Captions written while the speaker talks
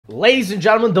Ladies and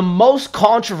gentlemen, the most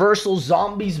controversial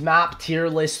zombies map tier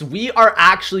list. We are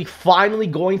actually finally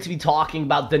going to be talking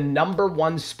about the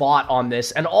 #1 spot on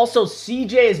this. And also,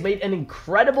 CJ has made an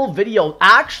incredible video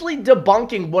actually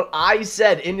debunking what I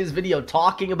said in his video,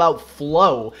 talking about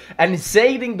flow and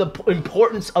saying the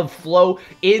importance of flow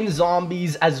in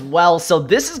zombies as well. So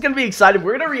this is going to be exciting.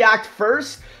 We're going to react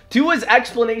first to his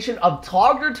explanation of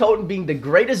Taggertoten being the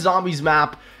greatest zombies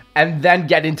map, and then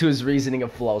get into his reasoning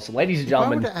of flow. So, ladies and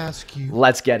gentlemen, if I were to ask you,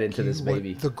 let's get into this,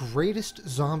 baby. The greatest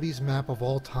zombies map of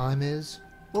all time is,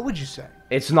 what would you say?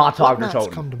 It's not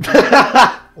Taggertoten. Come to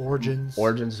mind?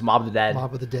 Origins, Mob of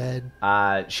the Dead,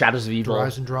 Shadows of Evil,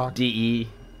 Dreisendracht, DE,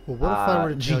 well, what if I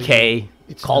were to tell GK, you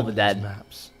it's Call of the Dead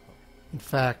maps? In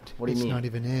fact, what do you mean? Not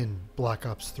even in Black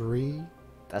Ops 3.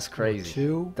 That's crazy.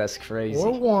 2. That's crazy.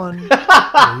 Or 1. Or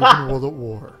even World at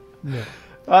War. No.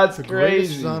 That's the crazy.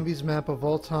 Greatest zombies map of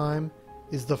all time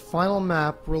is the final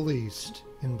map released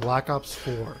in Black Ops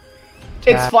 4.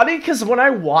 It's funny because when I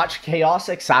watch Chaos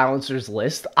X Silencer's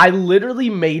list, I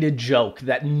literally made a joke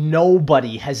that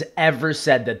nobody has ever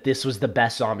said that this was the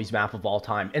best zombies map of all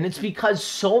time. And it's because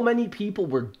so many people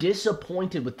were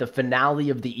disappointed with the finale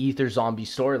of the Ether Zombie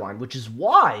storyline, which is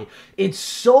why it's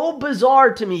so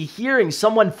bizarre to me hearing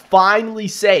someone finally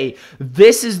say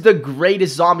this is the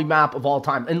greatest zombie map of all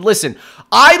time. And listen,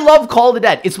 I love Call of the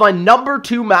Dead. It's my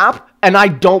 #2 map, and I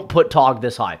don't put Tog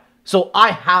this high. So I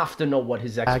have to know what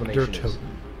his explanation is.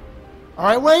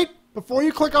 Alright, wait! Before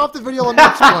you click off the video, let me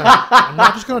explain. I'm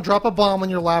not just going to drop a bomb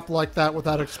on your lap like that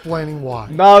without explaining why.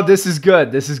 No, this is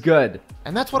good. This is good.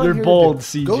 And that's what You're I'm here bold,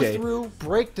 to do. CJ. Go through,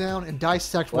 break down, and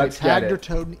dissect why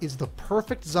Taggertoten is the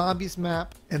perfect zombies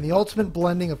map and the ultimate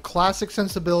blending of classic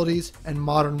sensibilities and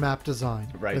modern map design.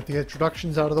 Right. With the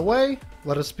introductions out of the way,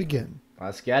 let us begin.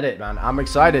 Let's get it, man. I'm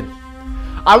excited.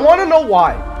 I want to know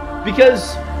why.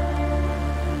 Because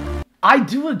I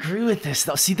do agree with this,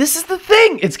 though. See, this is the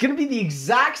thing. It's going to be the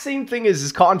exact same thing as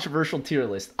his controversial tier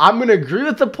list. I'm going to agree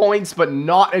with the points, but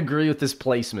not agree with his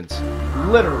placements.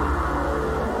 Literally.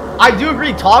 I do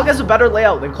agree. Tog has a better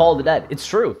layout than Call of the Dead. It's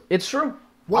true. It's true.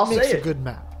 What makes a good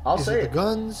map? I'll say it. The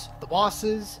guns, the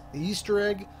bosses, the Easter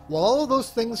egg? Well, all of those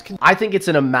things can... I think it's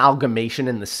an amalgamation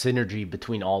and the synergy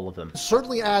between all of them.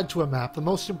 Certainly add to a map. The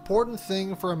most important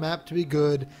thing for a map to be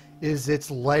good is its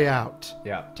layout.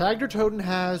 Yeah. Taggertoten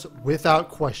has, without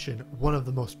question, one of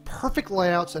the most perfect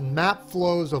layouts and map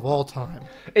flows of all time.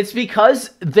 It's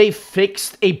because they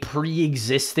fixed a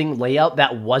pre-existing layout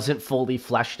that wasn't fully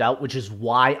fleshed out, which is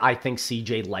why I think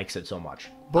CJ likes it so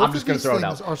much. I'm just going to throw it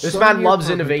out. This man loves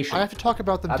innovation. I have to talk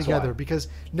about them together because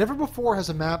never before has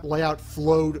a map layout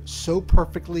flowed so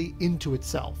perfectly into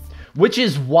itself. Which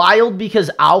is wild because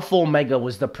Alpha Omega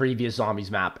was the previous zombies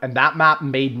map, and that map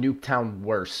made Nuketown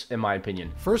worse, in my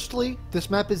opinion. Firstly, this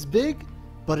map is big,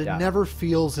 but it never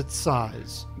feels its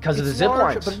size. Because of the zip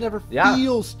lines. But it never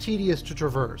feels tedious to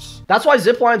traverse. That's why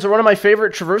zip lines are one of my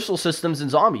favorite traversal systems in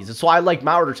zombies. That's why I like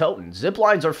Toten. Zip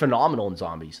lines are phenomenal in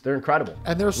zombies. They're incredible.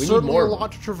 And there's certainly a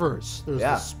lot to traverse. There's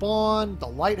the spawn, the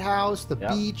lighthouse, the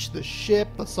beach, the ship,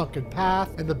 the sunken path,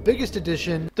 and the biggest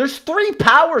addition... There's 3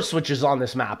 power switches on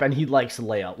this map, and he likes the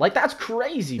layout. Like, that's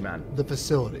crazy, man. The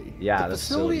facility. Yeah, the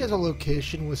facility as a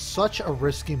location was such a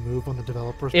risky move on the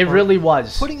developers' part. It really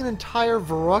was. Putting an entire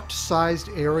Verrückt-sized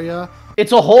area...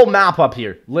 It's a whole map up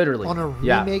here, literally. On a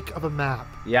remake of a map.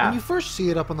 Yeah. When you first see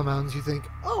it up on the mountains, you think,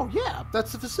 oh yeah,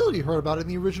 that's the facility you heard about in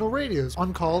the original radios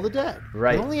on Call of the Dead.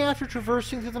 Right. But only after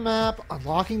traversing through the map,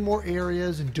 unlocking more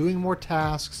areas, and doing more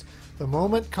tasks, the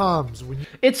moment comes when you...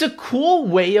 It's a cool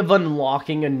way of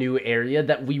unlocking a new area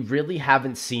that we really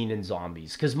haven't seen in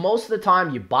zombies. Because most of the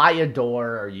time you buy a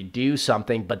door or you do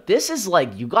something, but this is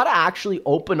like, you got to actually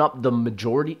open up the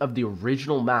majority of the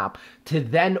original map to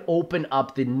then open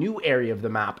up the new area of the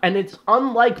map. And it's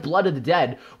unlike Blood of the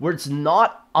Dead, where it's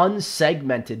not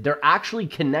unsegmented. They're actually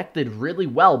connected really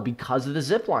well because of the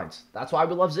zip lines. That's why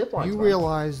we love zip lines. You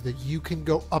realize that you can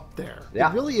go up there. Yeah.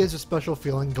 It really is a special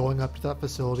feeling going up to that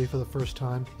facility for the first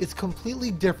time. It's completely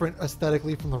different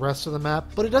aesthetically from the rest of the map,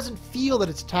 but it doesn't feel that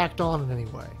it's tacked on in any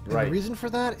way. And the reason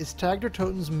for that is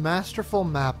Taggertoten's masterful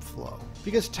map flow.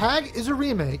 Because Tag is a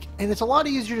remake, and it's a lot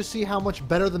easier to see how much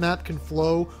better the map can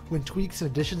flow when tweaks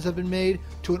and additions have been made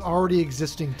to an already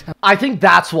existing template. I think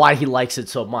that's why he likes it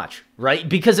so much, right?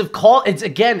 Because of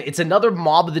it's another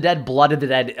Mob of the Dead, Blood of the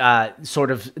Dead sort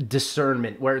of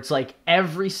discernment, where it's like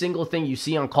every single thing you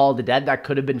see on Call of the Dead that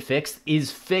could have been fixed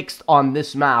is fixed on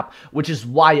this map, which is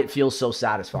why it feels so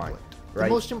satisfying, right?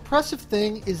 The most impressive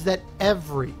thing is that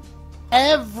every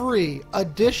Every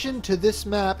addition to this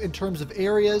map in terms of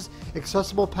areas,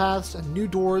 accessible paths, and new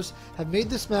doors have made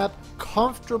this map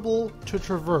comfortable to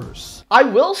traverse. I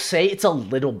will say it's a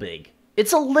little big.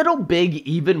 It's a little big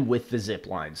even with the zip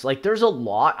lines. Like, there's a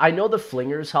lot. I know the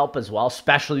flingers help as well,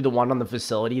 especially the one on the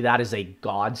facility. That is a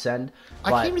godsend.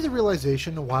 I came to the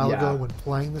realization a while ago when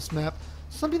playing this map,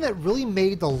 something that really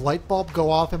made the light bulb go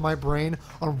off in my brain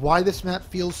on why this map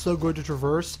feels so good to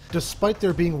traverse, despite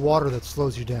there being water that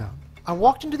slows you down. I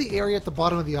walked into the area at the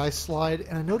bottom of the ice slide,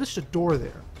 and I noticed a door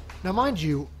there. Now, mind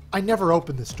you, I never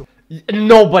opened this door.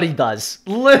 Nobody does.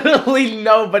 Literally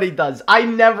nobody does. I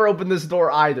never open this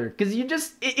door either, because you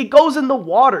just, it goes in the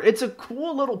water. It's a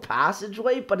cool little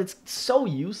passageway, but it's so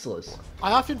useless.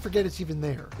 I often forget it's even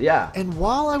there. Yeah. And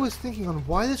while I was thinking on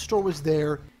why this door was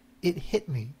there, it hit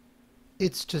me.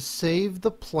 It's to save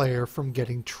the player from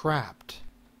getting trapped.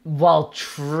 Well,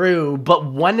 true,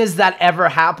 but when has that ever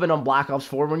happened on Black Ops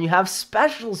 4 when you have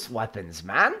specialist weapons,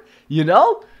 man? You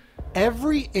know?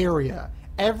 Every area,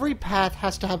 every path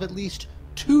has to have at least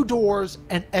 2 doors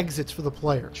and exits for the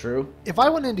player. True. If I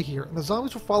went into here and the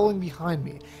zombies were following behind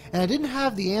me and I didn't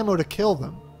have the ammo to kill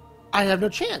them, I have no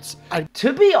chance.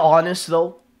 To be honest,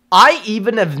 though, I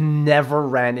even have never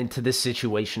ran into this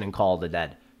situation in Call of the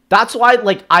Dead. That's why,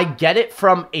 like, I get it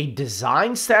from a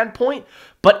design standpoint,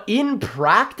 but in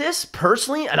practice,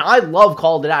 personally, and I love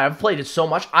Call of Duty, I've played it so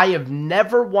much, I have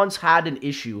never once had an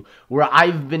issue where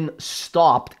I've been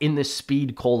stopped in the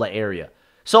Speed Cola area.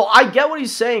 So I get what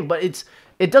he's saying, but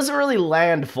it doesn't really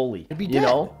land fully, you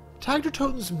know? Tag der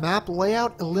Toten's map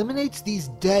layout eliminates these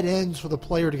dead ends for the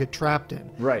player to get trapped in.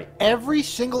 Right. Every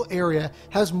single area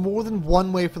has more than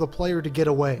one way for the player to get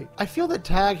away. I feel that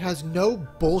Tag has no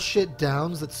bullshit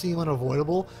downs that seem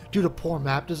unavoidable due to poor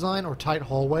map design or tight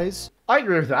hallways. I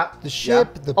agree with that. The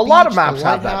ship, the beach, lot of maps the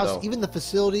lighthouse, have that, though. even the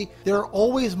facility, there are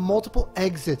always multiple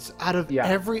exits out of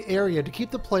every area to keep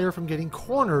the player from getting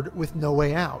cornered with no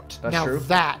way out. That's true.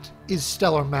 That is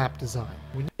stellar map design.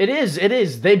 It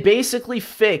is. They basically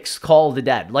fix Call of the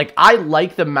Dead. Like, I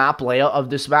like the map layout of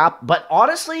this map, but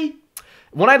honestly,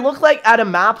 when I look at a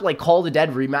map like Call of the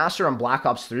Dead Remaster on Black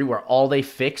Ops 3, where all they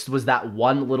fixed was that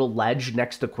one little ledge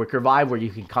next to Quick Revive where you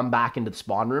can come back into the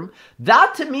spawn room,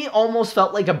 that to me almost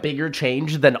felt like a bigger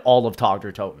change than all of Tag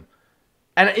der Toten.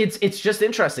 And it's just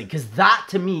interesting, because that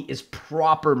to me is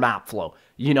proper map flow.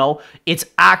 You know, it's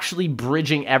actually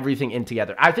bridging everything in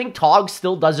together. I think TOG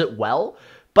still does it well,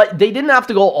 but they didn't have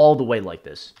to go all the way like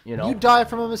this, you know? You die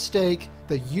from a mistake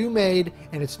that you made,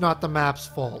 and it's not the map's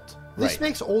fault. This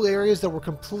makes old areas that were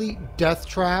complete death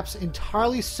traps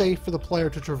entirely safe for the player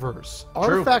to traverse.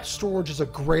 Artifact storage is a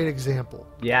great example.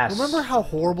 Yes. Remember how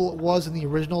horrible it was in the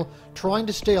original, trying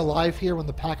to stay alive here when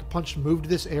the Pack-a-Punch moved to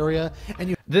this area, and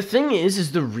you... The thing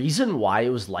is the reason why it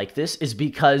was like this is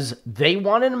because they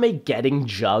wanted to make getting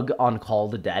Jug on Call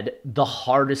of the Dead the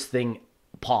hardest thing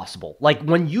possible. Like,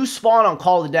 when you spawn on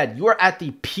Call of the Dead, you are at the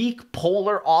peak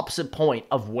polar opposite point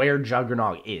of where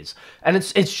Juggernog is. And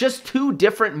it's just two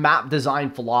different map design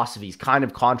philosophies kind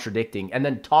of contradicting. And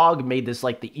then TOG made this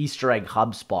like the Easter egg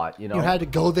hub spot, you know? You had to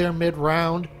go there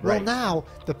mid-round. Well, now,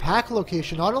 the pack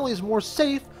location not only is more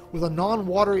safe with a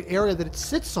non-watery area that it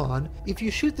sits on, if you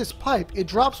shoot this pipe, it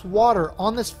drops water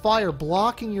on this fire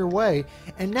blocking your way,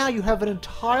 and now you have an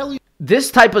entirely... This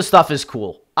type of stuff is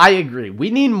cool. I agree.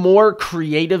 We need more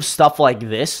creative stuff like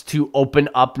this to open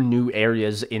up new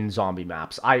areas in zombie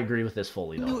maps. I agree with this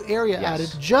fully, though. New area added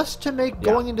just to make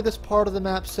going into this part of the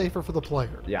map safer for the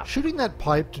player. Yeah. Shooting that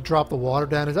pipe to drop the water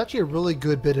down is actually a really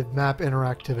good bit of map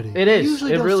interactivity. It is. You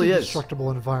usually it don't really see is.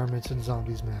 destructible environments in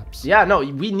zombies maps. Yeah, no,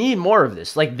 we need more of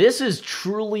this. Like, this is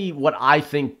truly what I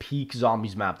think peak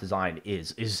zombies map design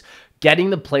is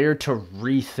getting the player to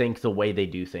rethink the way they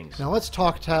do things. Now let's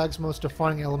talk Tag's most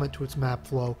defining element to its map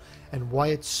flow and why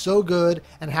it's so good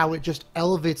and how it just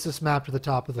elevates this map to the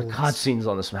top of the list. Cutscenes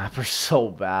on this map are so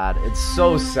bad. It's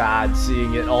so sad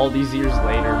seeing it all these years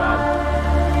later,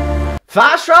 man.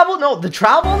 Fast travel? No, the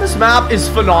travel on this map is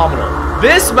phenomenal.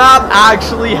 This map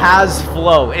actually has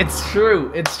flow. It's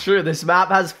true. It's true. This map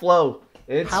has flow.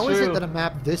 How is it that a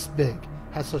map this big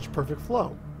has such perfect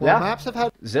flow? Well, maps have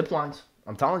had zip lines.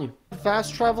 I'm telling you.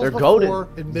 Fast travels They're before,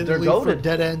 goated. admittedly for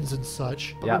dead ends and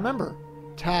such. But Yeah. remember,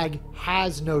 Tag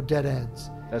has no dead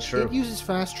ends. That's true. It uses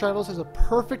fast travels as a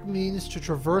perfect means to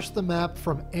traverse the map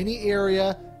from any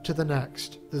area to the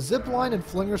next. The zipline and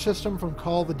flinger system from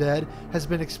Call of the Dead has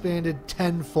been expanded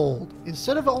tenfold.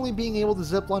 Instead of only being able to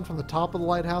zipline from the top of the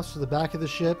lighthouse to the back of the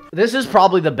ship, this is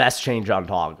probably the best change on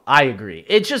TOG. I agree.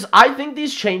 It's just, I think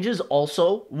these changes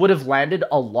also would have landed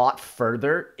a lot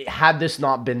further had this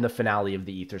not been the finale of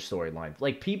the Aether storyline.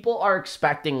 Like, people are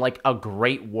expecting like a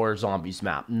great War Zombies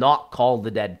map, not Call of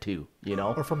the Dead 2, you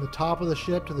know? Or from the top of the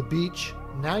ship to the beach.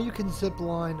 Now you can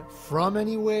zipline from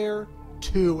anywhere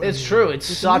to It's anywhere. true. It's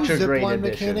With such the a new great zipline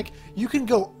addition. mechanic. You can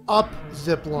go up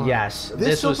zipline. Yes,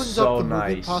 this was opens so up the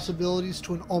movement nice. possibilities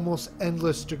to an almost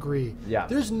endless degree. Yeah.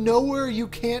 There's nowhere you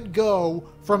can't go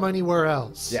from anywhere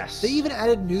else. Yes. They even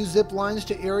added new zip lines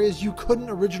to areas you couldn't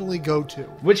originally go to.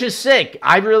 Which is sick.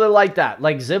 I really like that.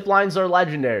 Like, zip lines are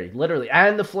legendary, literally.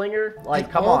 And the flinger, like,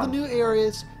 And come all on. the new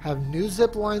areas have new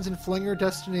zip lines and flinger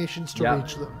destinations to Yeah.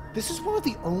 reach them. This is one of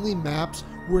the only maps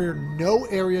where no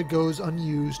area goes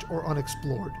unused or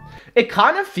unexplored. It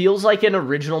kind of feels like an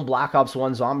original Black Ops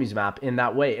 1 Zombies map in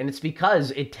that way. And it's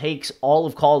because it takes all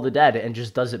of Call of the Dead and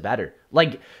just does it better.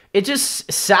 Like, it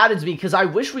just saddens me because I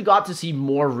wish we got to see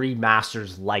more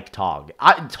remasters like TOG.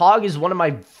 TOG is one of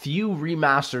my few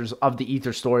remasters of the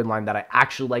Aether storyline that I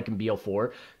actually like in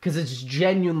BO4 because it's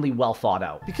genuinely well thought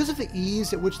out. Because of the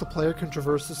ease at which the player can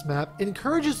traverse this map, it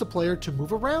encourages the player to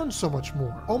move around so much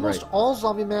more. Almost all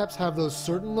zombie maps have those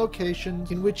certain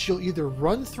locations in which you'll either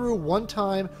run through one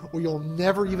time or you'll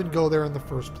never even go there in the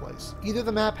first place. Either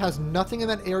the map has nothing in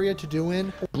that area to do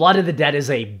in, Blood of the Dead is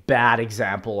a bad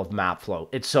example of map flow.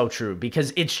 It's so true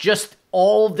because it's just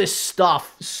all this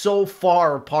stuff so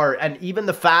far apart, and even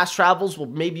the fast travels will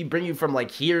maybe bring you from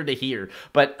like here to here,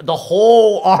 but the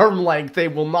whole arm length they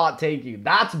will not take you.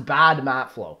 That's bad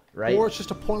map flow, right? or it's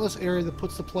just a pointless area that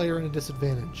puts the player in a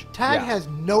disadvantage. Tag Yeah. has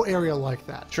no area like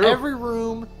that. True. Every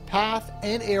room, path,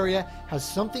 and area has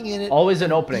something in it. Always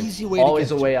an opening. Easy way Always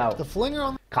to a get way to. out. The flinger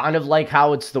on Kind of like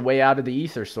how it's the way out of the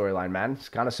Aether storyline, man. It's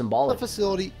kind of the symbolic.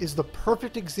 facility is the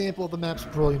perfect example of the map's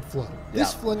brilliant flow.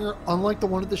 This Yeah. flinger, unlike the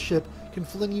one at the ship, can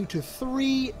fling you to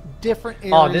 3 different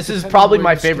areas. Oh, this is depending probably on my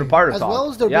where you favorite steer, part of as Tog. well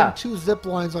as there Yeah. being 2 zip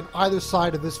lines on either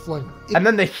side of this flinger. And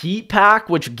then the heat pack,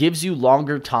 which gives you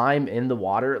longer time in the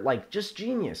water, like just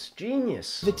genius.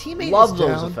 The teammate Love is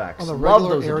those down effects. on the Love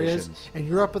regular those areas, additions. and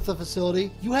you're up at the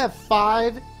facility. You have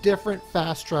 5 different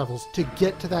fast travels to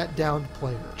get to that downed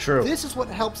player. True. This is what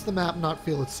helps the map not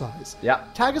feel its size. Yeah.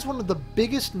 Tag is one of the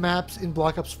biggest maps in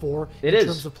Black Ops 4 It in is.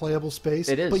 terms of playable space.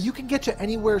 It is. But you can get to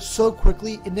anywhere so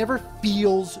quickly, it never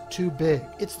feels too big.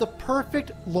 It's the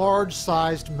perfect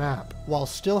large-sized map, while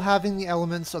still having the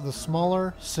elements of the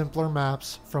smaller, simpler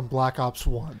maps from Black Ops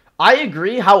 1. I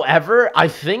agree. However, I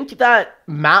think that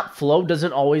map flow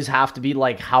doesn't always have to be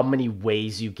like how many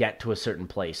ways you get to a certain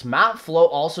place. Map flow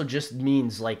also just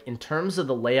means like in terms of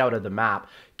the layout of the map,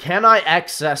 can I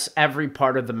access every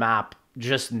part of the map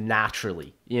just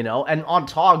naturally, you know? And on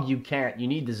TOG, you can't. You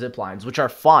need the zip lines, which are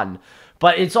fun.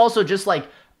 But it's also just like,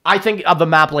 I think of a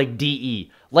map like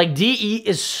DE. Like, DE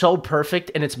is so perfect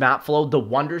in its map flow. The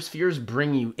Wonder Spheres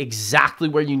bring you exactly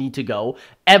where you need to go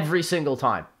every single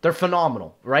time. They're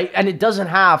phenomenal, right? And it doesn't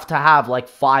have to have, like,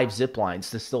 5 zip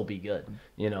lines to still be good,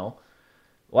 you know?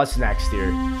 What's next here?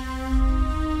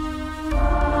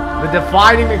 The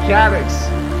defining mechanics.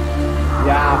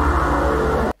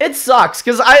 Yeah. It sucks,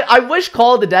 because I wish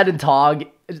Call of the Dead and TOG,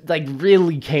 like,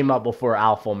 really came up before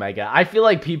Alpha Omega. I feel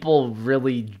like people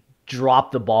really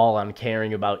dropped the ball on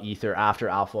caring about Aether after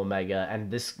Alpha Omega, and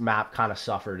this map kind of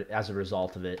suffered as a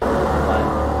result of it.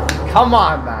 But come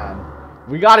on, man.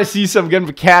 We got to see some good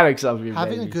mechanics of you,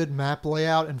 Having baby. a good map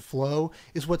layout and flow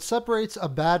is what separates a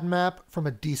bad map from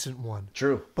a decent one.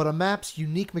 True. But a map's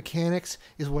unique mechanics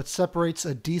is what separates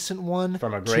a decent one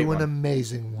From a great to one. an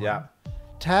amazing one. Yeah.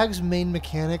 Tag's main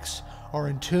mechanics are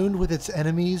in tune with its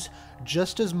enemies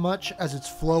just as much as its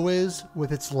flow is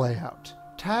with its layout.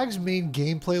 Tag's main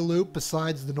gameplay loop,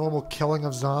 besides the normal killing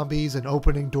of zombies and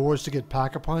opening doors to get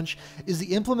Pack-a-Punch, is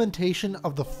the implementation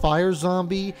of the fire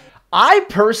zombie. I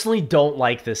personally don't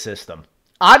like this system.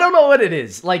 I don't know what it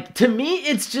is. Like, to me,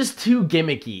 it's just too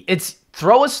gimmicky. It's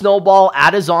throw a snowball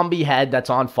at a zombie head that's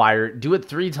on fire, do it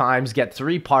 3 times, get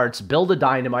 3 parts, build a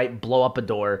dynamite, blow up a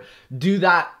door, do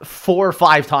that 4 or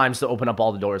 5 times to open up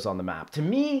all the doors on the map. To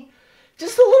me,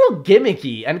 just a little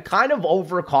gimmicky and kind of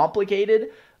overcomplicated.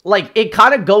 Like, it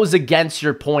kind of goes against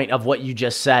your point of what you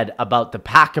just said about the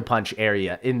Pack-a-Punch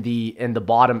area in the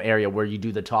bottom area where you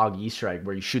do the TOG Easter egg,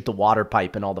 where you shoot the water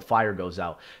pipe and all the fire goes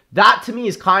out. That, to me,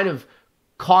 is kind of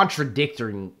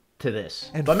contradictory to this.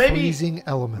 And but maybe freezing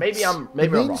elements. maybe I'm the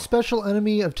main wrong. special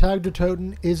enemy of Tag der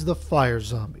Toten is the fire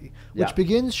zombie, which Yeah.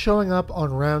 begins showing up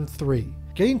on round 3.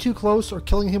 Getting too close or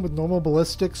killing him with normal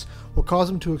ballistics will cause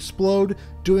him to explode,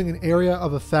 doing an area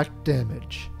of effect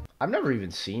damage. I've never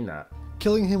even seen that.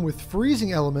 Killing him with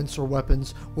freezing elements or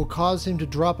weapons will cause him to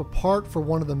drop a part for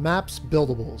one of the map's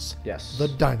buildables. Yes. The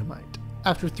dynamite.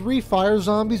 After 3 fire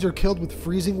zombies are killed with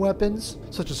freezing weapons,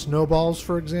 such as snowballs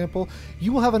for example,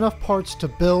 you will have enough parts to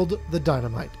build the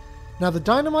dynamite. Now the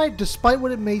dynamite, despite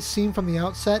what it may seem from the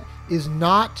outset, is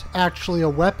not actually a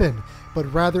weapon,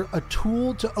 but rather a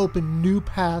tool to open new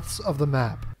paths of the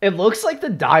map. It looks like the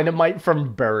dynamite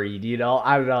from Buried, you know?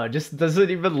 I don't know, it just doesn't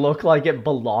even look like it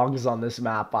belongs on this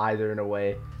map either in a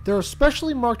way. There are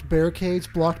specially marked barricades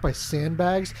blocked by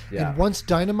sandbags, and once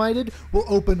dynamited, will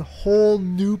open whole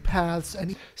new paths.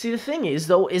 And see, the thing is,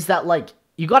 though, is that, like,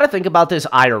 you got to think about this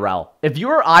IRL. If you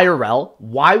were IRL,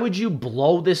 why would you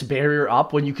blow this barrier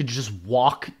up when you could just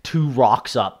walk 2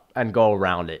 rocks up and go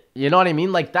around it? You know what I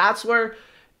mean? Like, that's where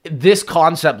this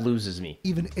concept loses me.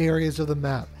 Even areas of the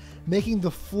map, making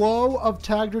the flow of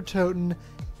Tag der Toten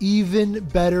even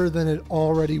better than it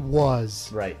already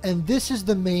was. Right. And this is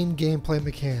the main gameplay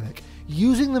mechanic.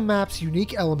 Using the map's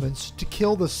unique elements to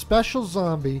kill the special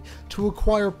zombie to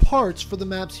acquire parts for the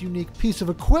map's unique piece of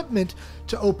equipment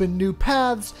to open new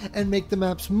paths and make the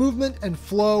map's movement and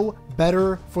flow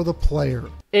better for the player.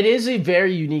 It is a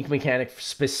very unique mechanic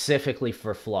specifically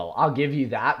for flow. I'll give you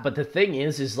that. But the thing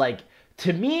is like,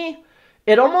 to me,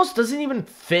 it almost doesn't even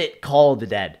fit Call of the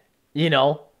Dead. You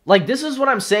know? Like, this is what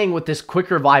I'm saying with this quick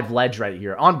revive ledge right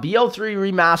here. On BO3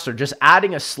 Remastered, just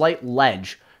adding a slight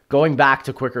ledge, going back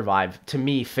to quick revive, to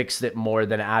me, fixed it more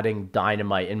than adding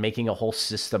dynamite and making a whole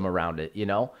system around it, you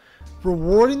know?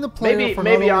 Rewarding the player for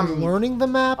not only learning the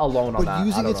map, but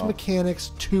using its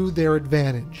mechanics to their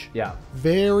advantage. Yeah.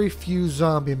 Very few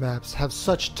zombie maps have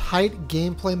such tight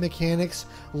gameplay mechanics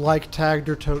like Tag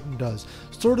der Toten does.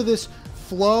 Sort of this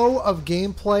flow of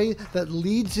gameplay that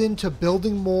leads into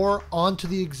building more onto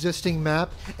the existing map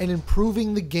and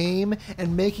improving the game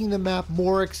and making the map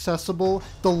more accessible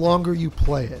the longer you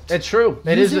play it. It's true.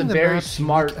 It is a very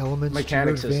smart elements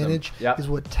mechanic to your advantage is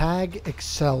what Tag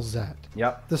excels at.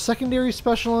 Yep. The secondary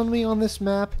special enemy on this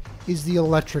map is the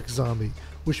electric zombie,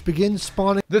 which begins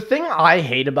spawning. The thing I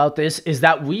hate about this is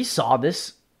that we saw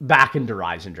this back in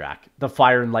Horizon Drac, the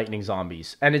fire and lightning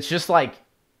zombies, and it's just like,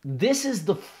 this is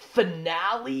the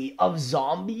finale of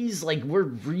zombies. Like, we're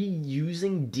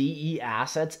reusing DE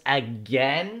assets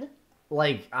again.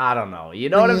 Like, I don't know. You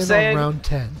know what I'm saying? On round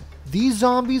 10. These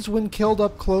zombies, when killed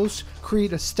up close,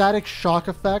 create a static shock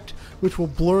effect, which will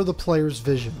blur the player's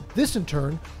vision. This, in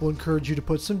turn, will encourage you to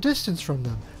put some distance from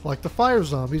them, like the fire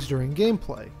zombies during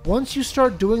gameplay. Once you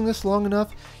start doing this long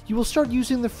enough, you will start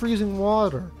using the freezing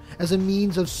water as a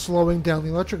means of slowing down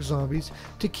the electric zombies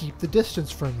to keep the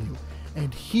distance from you.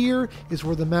 And here is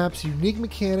where the map's unique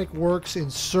mechanic works in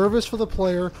service for the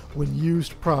player when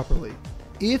used properly.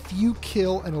 If you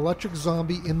kill an electric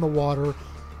zombie in the water,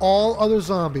 all other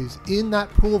zombies in that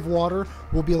pool of water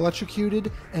will be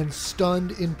electrocuted and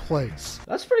stunned in place.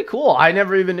 That's pretty cool. I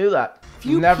never even knew that.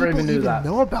 Few never people even knew that.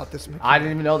 Know about this mechanic. I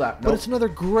didn't even know that. Nope. But it's another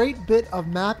great bit of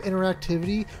map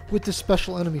interactivity with the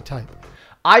special enemy type.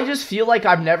 I just feel like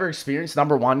I've never experienced,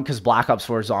 number one, because Black Ops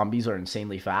 4 zombies are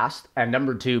insanely fast, and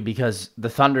number two, because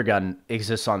the Thunder Gun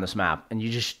exists on this map, and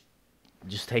you just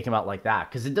take them out like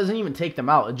that, because it doesn't even take them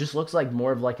out. It just looks like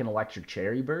more of like an electric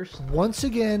cherry burst. Once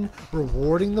again,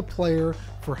 rewarding the player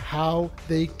for how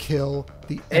they kill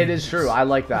the enemies. It is true. I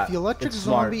like that. If the electric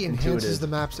zombie enhances the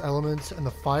map's elements and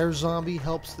the fire zombie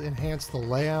helps enhance the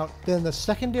layout, then the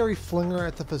secondary flinger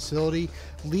at the facility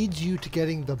leads you to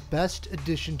getting the best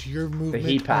addition to your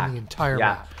movement on the entire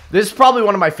map. This is probably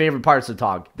one of my favorite parts of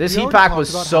TOG. This heat pack was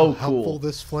so cool. How helpful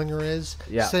this flinger is,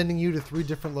 sending you to 3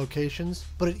 different locations.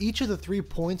 But at each of the 3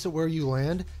 points at where you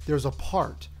land, there's a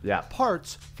part. Yeah.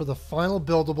 Parts for the final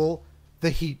buildable, the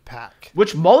heat pack.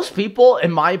 Which most people,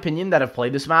 in my opinion, that have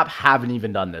played this map haven't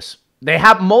even done this.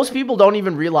 Most people don't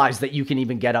even realize that you can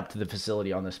even get up to the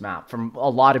facility on this map from a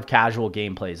lot of casual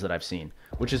gameplays that I've seen,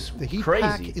 which is crazy. The heat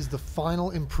pack is the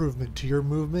final improvement to your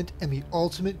movement and the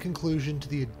ultimate conclusion to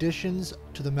the additions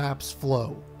to the map's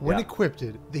flow. When equipped,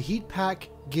 the heat pack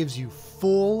gives you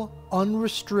full,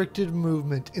 unrestricted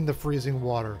movement in the freezing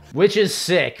water. Which is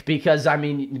sick because, I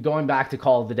mean, going back to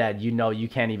Call of the Dead, you know you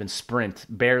can't even sprint,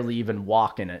 barely even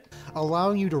walk in it.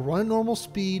 Allowing you to run at normal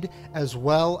speed as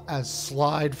well as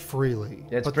slide freely.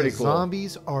 It's pretty cool. But the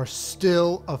zombies are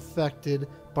still affected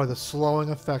by the slowing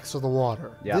effects of the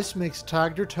water. This makes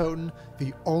Tag der Toten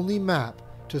the only map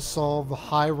to solve the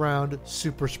high round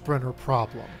super sprinter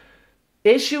problem.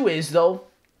 Issue is, though,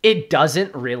 it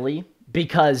doesn't really,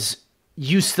 because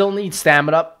you still need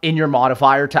stamina in your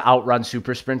modifier to outrun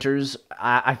super sprinters.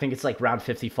 I think it's like round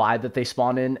 55 that they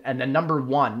spawn in. And then number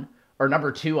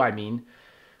 2, I mean,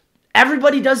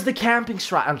 everybody does the camping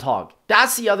strat on Tog.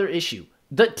 That's the other issue.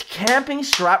 The camping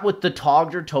strat with the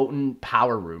Togger Toten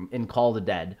power room in Call of the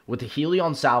Dead with the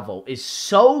Helion Salvo is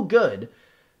so good.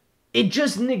 It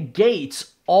just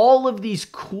negates all of these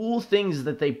cool things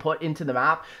that they put into the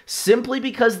map simply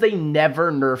because they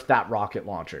never nerfed that rocket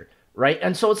launcher, right?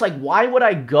 And so it's like, why would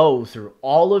I go through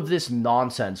all of this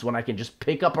nonsense when I can just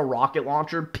pick up a rocket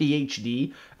launcher,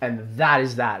 PhD, and that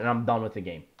is that, and I'm done with the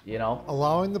game, you know?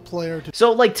 Allowing the player to...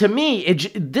 So, like, to me,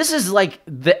 this is like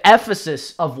the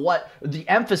emphasis of what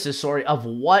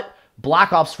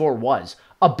Black Ops 4 was.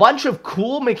 A bunch of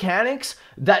cool mechanics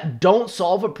that don't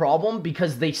solve a problem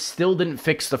because they still didn't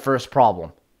fix the first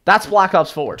problem. That's Black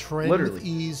Ops 4. Train literally. With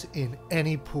ease in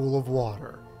any pool of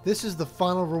water. This is the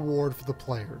final reward for the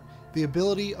player. The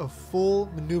ability of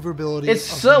full maneuverability. It's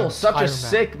still such a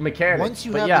sick mechanic. Once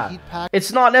you have the heat pack,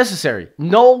 it's not necessary.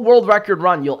 No world record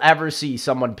run you'll ever see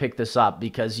someone pick this up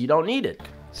because you don't need it.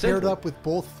 Paired up with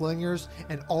both flingers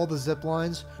and all the zip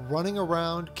lines, running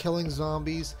around killing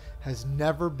zombies has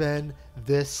never been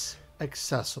this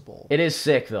accessible. It is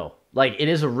sick though. Like, it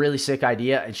is a really sick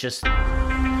idea. It's just,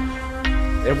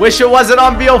 I wish it wasn't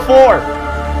on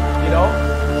BO4. You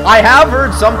know, I have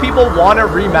heard some people want to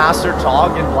remaster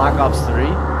TOG in Black Ops 3,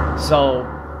 so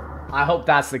I hope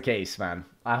that's the case, man.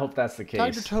 I hope that's the case.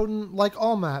 Togger Toten, like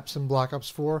all maps in Black Ops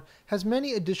 4, has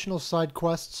many additional side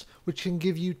quests which can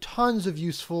give you tons of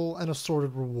useful and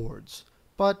assorted rewards.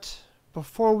 But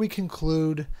before we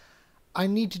conclude, I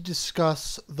need to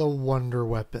discuss the wonder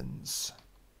weapons.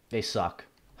 They suck.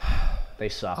 They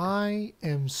suck. I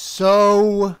am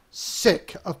so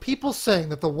sick of people saying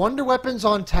that the wonder weapons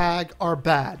on tag are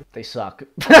bad. They suck.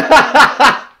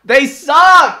 They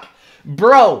suck!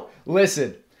 Bro,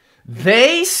 listen.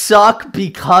 They suck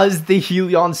because the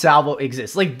Helion Salvo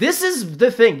exists. Like, this is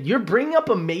the thing. You're bringing up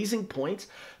amazing points,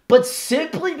 but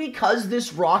simply because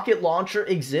this rocket launcher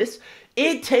exists,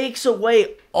 it takes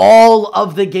away all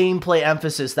of the gameplay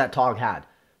emphasis that TOG had.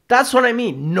 That's what I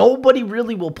mean. Nobody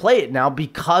really will play it now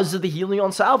because of the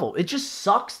Helion Salvo. It just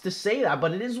sucks to say that,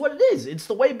 but it is what it is. It's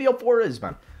the way BO4 is,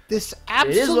 man. This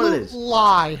absolute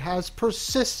lie has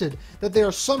persisted that they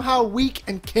are somehow weak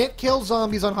and can't kill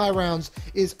zombies on high rounds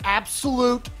is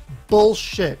absolute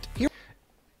bullshit.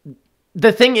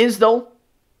 The thing is, though,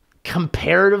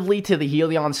 comparatively to the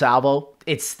Helion Salvo,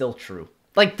 it's still true.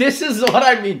 Like, this is what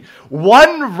I mean.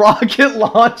 One rocket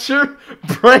launcher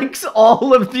breaks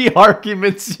all of the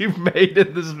arguments you've made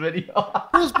in this video.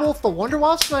 Here's both the Wonder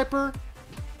Wasp Sniper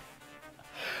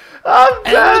and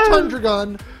the Tundra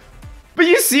Gun. But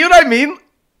you see what I mean?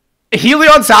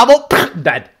 Helion Salvo,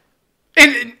 dead.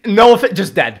 No,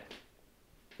 just dead.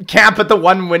 Camp at the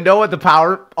one window at the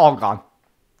power, all gone.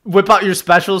 Whip out your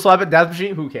specialist weapon, death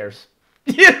machine, who cares?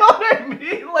 You know what I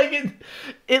mean? Like,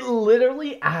 it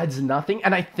literally adds nothing.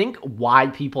 And I think why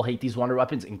people hate these wonder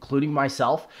weapons, including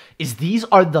myself, is these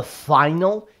are the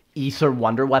final Ether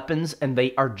wonder weapons, and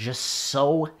they are just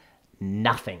so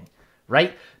nothing,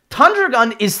 right? Tundra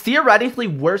Gun is theoretically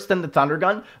worse than the Thunder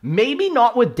Gun. Maybe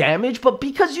not with damage, but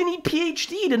because you need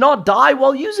PhD to not die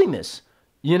while using this,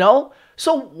 you know?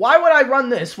 So why would I run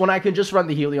this when I could just run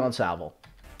the Helion Salvo?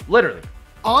 Literally.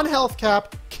 On health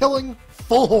cap, killing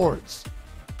full hordes.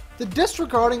 The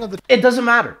disregarding of the... It doesn't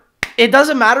matter. It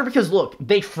doesn't matter because, look,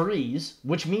 they freeze,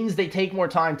 which means they take more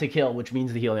time to kill, which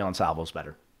means the Helion Salvo's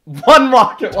better. One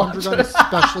rocket launcher. Tundra Gun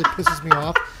especially pisses me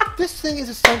off. This thing is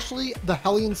essentially the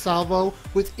Helion Salvo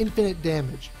with infinite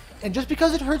damage. And just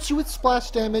because it hurts you with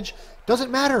splash damage doesn't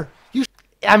matter.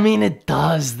 I mean, it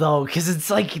does, though, because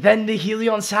it's like, then the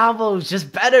Helion Salvo is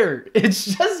just better. It's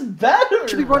just better. You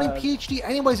should be running PhD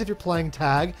anyways if you're playing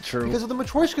tag. True. Because of the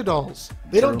Matryoshka dolls.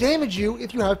 They don't damage you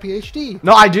if you have PhD.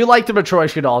 No, I do like the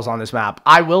Matryoshka dolls on this map.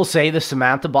 I will say the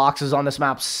Samantha boxes on this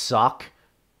map suck.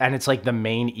 And it's like the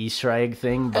main Easter egg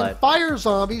thing, but... And fire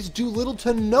zombies do little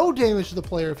to no damage to the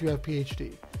player if you have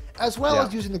PhD. As well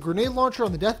as using the grenade launcher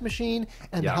on the death machine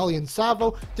and the Helion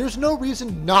Salvo, there's no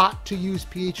reason not to use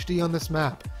PhD on this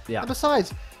map. Yeah. And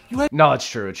besides, you had... No, it's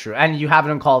true, it's true. And you have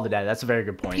it in Call of the Dead. That's a very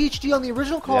good point. PhD on the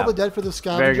original Call of the Dead for the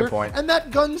Scavenger. Very good point. And that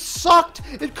gun sucked.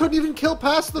 It couldn't even kill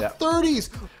past the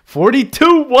 30s.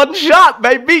 42, one shot,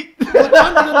 baby! The Tundra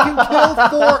Gun can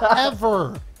kill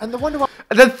forever. And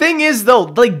the thing is, though,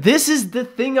 like, this is the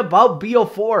thing about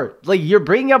BO4. Like, you're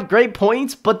bringing up great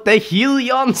points, but the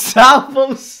Helion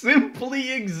Salvo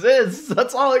simply exists.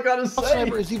 That's all I gotta say.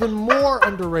 Sniper is even more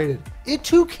underrated. It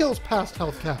too kills past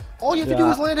health cap. All you have to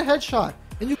do is land a headshot.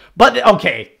 And you... But,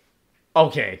 okay.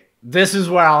 This is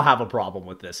where I'll have a problem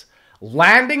with this.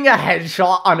 landing a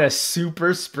headshot on a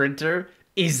super sprinter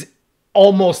is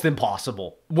almost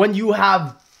impossible when you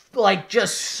have like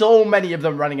just so many of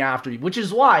them running after you, which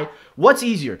is why, what's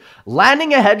easier,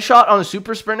 landing a headshot on a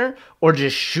super sprinter or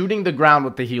just shooting the ground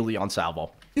with the Helion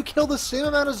salvo? You kill the same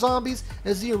amount of zombies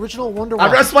as the original Wonder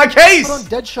Weapon. I rest my case! Put on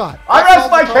Deadshot. I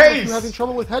rest my case! You're having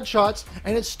trouble with headshots,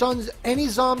 and it stuns any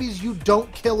zombies you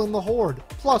don't kill in the Horde.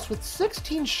 Plus, with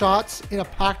 16 shots in a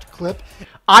packed clip...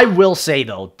 I will say,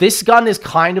 though, this gun is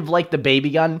kind of like the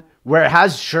baby gun, where it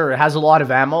has a lot of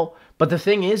ammo, but the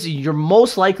thing is, you're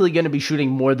most likely going to be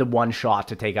shooting more than one shot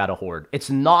to take out a Horde.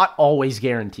 It's not always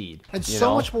guaranteed. And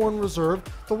so much more in reserve.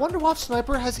 The Wunderwaffe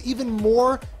Sniper has even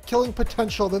more killing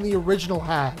potential than the original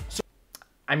had. So,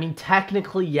 I mean,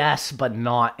 technically, yes, but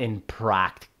not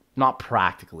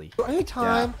practically. So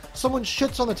anytime someone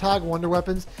shits on the Tag Wonder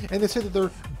Weapons and they say that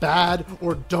they're bad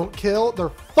or don't kill, they're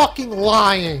fucking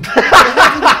lying. They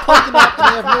haven't even played them out and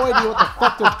they have no idea what the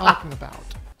fuck they're talking about.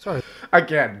 Sorry.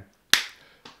 Again.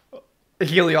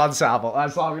 Helion salvo.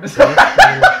 That's all I'm going to say.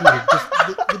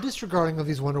 The disregarding of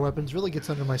these Wonder Weapons really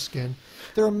gets under my skin.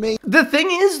 They're amazing. The thing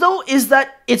is, though, is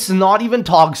that it's not even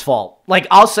TOG's fault. Like,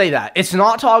 I'll say that. It's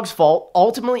not TOG's fault,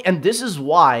 ultimately, and this is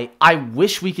why I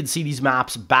wish we could see these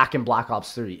maps back in Black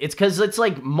Ops 3. It's because it's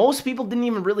like most people didn't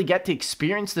even really get to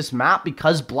experience this map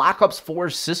because Black Ops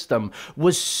 4's system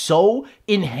was so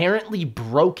inherently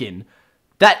broken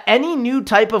that any new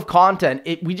type of content,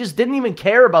 we just didn't even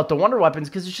care about the Wonder Weapons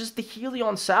because it's just the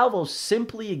Helion salvo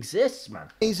simply exists, man.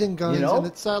 Amazing guns, you know? And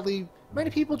it's sadly, many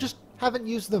people just haven't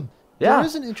used them. Yeah.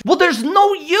 Well, there's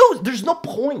no use. There's no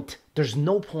point. There's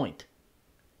no point.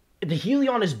 The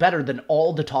Helion is better than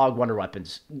all the TOG Wonder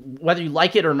Weapons. Whether you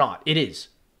like it or not, it is.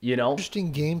 You know?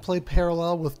 Interesting gameplay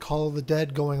parallel with Call of the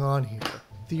Dead going on here.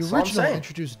 The original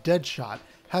introduced Deadshot,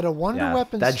 had a Wonder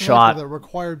Weapon sniper that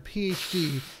required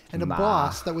PhD, and a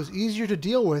boss that was easier to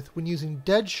deal with when using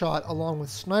Deadshot along with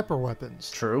sniper weapons.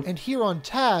 True. And here on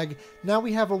Tag, now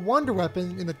we have a Wonder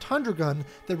Weapon in the Tundra Gun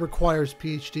that requires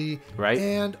PhD,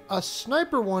 and a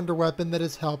Sniper Wonder Weapon that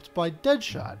is helped by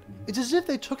Deadshot. It's as if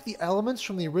they took the elements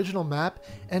from the original map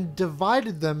and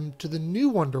divided them to the new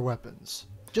Wonder Weapons.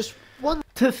 Just one.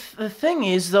 The thing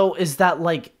is, though, is that,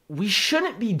 like, we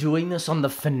shouldn't be doing this on the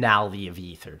finale of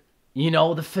Aether. You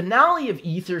know, the finale of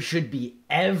Aether should be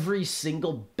every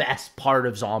single best part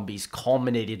of Zombies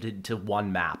culminated into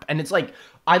one map. And it's like,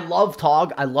 I love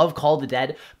TOG, I love Call of the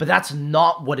Dead, but that's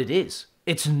not what it is.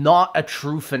 It's not a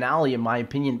true finale, in my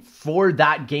opinion, for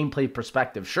that gameplay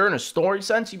perspective. Sure, in a story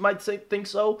sense, you might think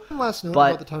so. One last note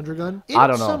about the Tundra Gun. I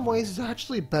don't know. In some ways, it's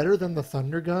actually better than the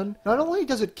Thunder Gun. Not only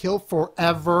does it kill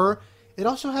forever, it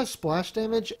also has splash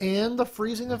damage and the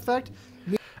freezing effect.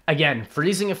 Again,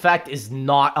 freezing effect is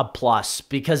not a plus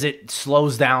because it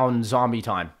slows down zombie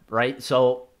time, right?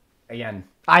 So, again,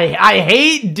 I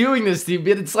hate doing this to you,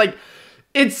 but it's like,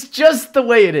 it's just the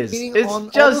way it is. It's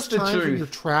just the truth. When you're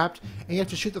trapped and you have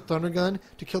to shoot the Thunder Gun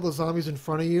to kill the zombies in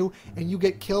front of you, and you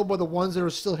get killed by the ones that are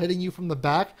still hitting you from the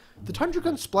back, the Tundra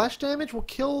Gun splash damage will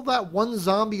kill that one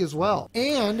zombie as well.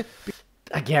 And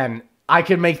again, I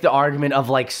could make the argument of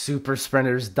like super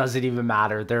sprinters doesn't even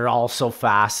matter. They're all so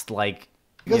fast, like,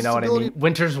 you know what I mean?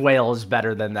 Winter's Wail is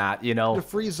better than that, you know? To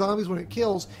freeze zombies when it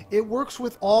kills, it works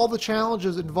with all the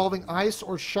challenges involving ice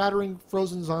or shattering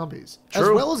frozen zombies. True.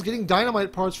 As well as getting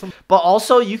dynamite parts from... But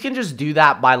also, you can just do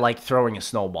that by, like, throwing a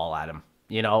snowball at him,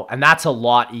 you know? And that's a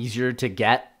lot easier to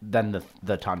get than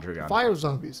the Tundra Gun. Fire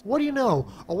zombies. What do you know?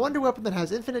 A Wonder Weapon that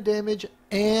has infinite damage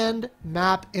and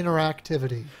map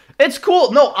interactivity. It's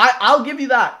cool. No, I'll give you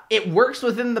that. It works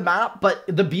within the map, but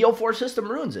the BO4 system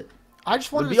ruins it. I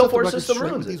just wanted to set the record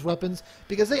straight with these weapons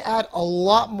because they add a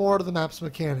lot more to the map's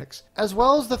mechanics, as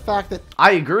well as the fact that...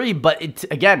 I agree, but it's,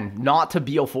 again, not to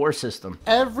BO4 system.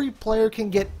 Every player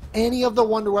can get any of the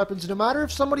Wonder Weapons, no matter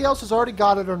if somebody else has already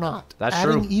got it or not. That's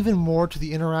true. Adding even more to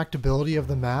the interactability of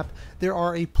the map, there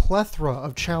are a plethora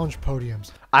of challenge podiums.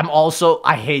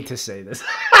 I hate to say this.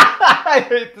 I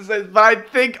hate to say this, but I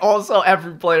think also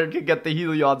every player can get the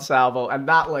Helion salvo, and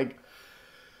not like...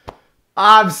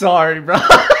 I'm sorry, bro.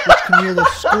 Which can yield a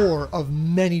score of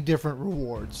many different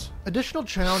rewards. Additional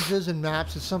challenges and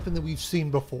maps is something that we've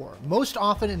seen before, most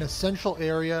often in a central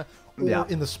area or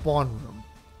in the spawn room.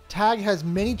 Tag has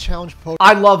many challenge podiums.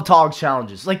 I love TOG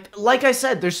challenges. Like I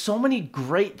said, there's so many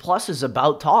great pluses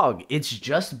about TOG. It's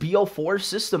just BO4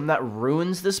 system that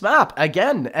ruins this map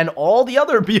again, and all the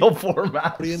other BO4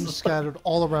 maps. Scattered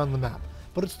all around the map.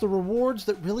 But it's the rewards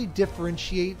that really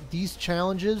differentiate these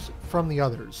challenges from the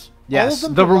others. Yes,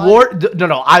 the reward.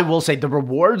 No, I will say the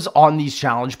rewards on these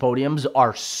challenge podiums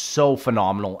are so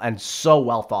phenomenal and so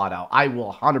well thought out. I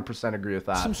will 100% agree with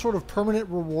that. Some sort of permanent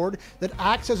reward that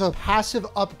acts as a passive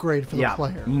upgrade for the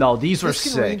player. No, these were sick.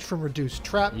 This can range from reduced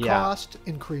trap cost,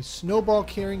 increased snowball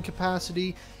carrying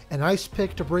capacity, an ice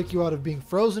pick to break you out of being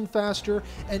frozen faster,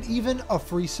 and even a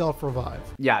free self-revive.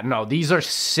 Yeah, no, these are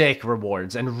sick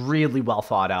rewards and really well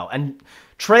thought out. And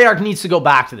Treyarch needs to go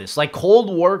back to this. Like,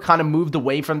 Cold War kind of moved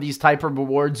away from these type of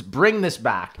rewards. Bring this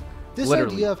back. This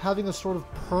idea of having a sort of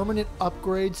permanent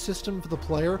upgrade system for the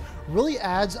player really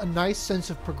adds a nice sense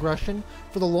of progression.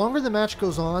 For the longer the match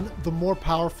goes on, the more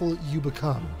powerful you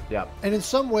become. Yep. And in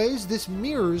some ways, this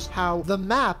mirrors how the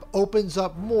map opens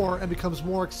up more and becomes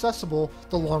more accessible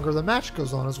the longer the match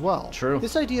goes on as well. True.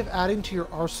 This idea of adding to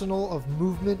your arsenal of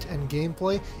movement and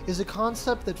gameplay is a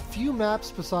concept that few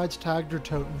maps besides Tag der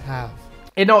Toten have.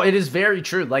 And no, it is very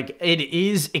true. Like, it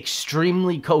is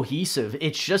extremely cohesive.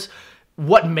 It's just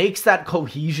what makes that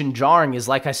cohesion jarring is,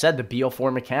 like I said, the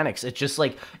BO4 mechanics. It's just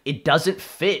like it doesn't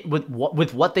fit with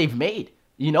what they've made.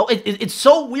 You know, it's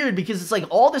so weird because it's like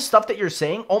all this stuff that you're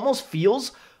saying almost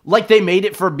feels like they made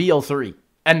it for BO3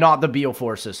 and not the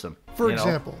BO4 system. For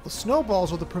example, the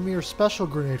snowballs are the premier special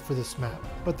grenade for this map,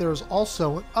 but there's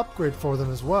also an upgrade for them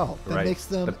as well that makes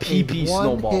them the PP a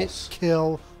one-hit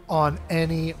kill on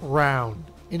any round.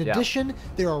 In addition,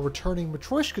 there are returning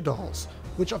Matryoshka dolls,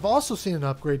 which I've also seen an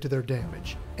upgrade to their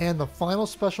damage. And the final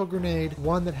special grenade,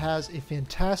 one that has a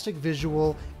fantastic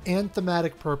visual and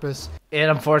thematic purpose. It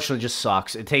unfortunately just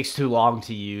sucks. It takes too long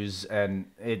to use, and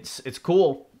it's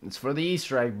cool. It's for the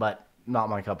Easter egg, but not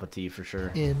my cup of tea for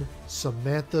sure. In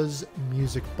Samantha's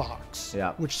music box,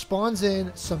 which spawns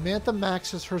in Samantha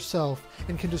Maxis herself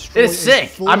and can destroy. It's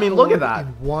sick. I mean, look at that.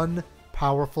 In one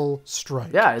powerful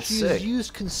strike. Yeah, it's sick. She is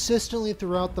used consistently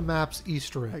throughout the map's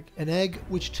Easter egg, an egg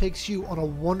which takes you on a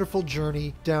wonderful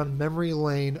journey down memory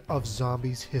lane of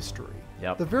zombies history.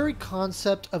 Yep. The very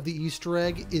concept of the Easter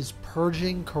egg is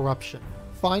purging corruption,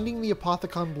 finding the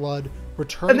Apothicon blood,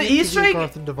 returning and the Easter egg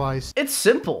Garthen device. It's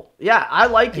simple. Yeah, I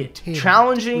like it.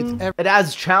 Challenging. It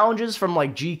adds challenges from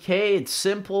like GK. It's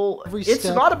simple. It's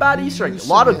not a bad Easter egg. A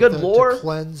lot of good lore. To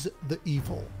cleanse the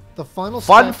evil. The final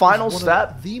step is one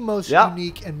of the most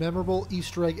unique and memorable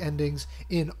Easter egg endings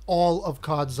in all of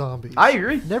COD Zombies. I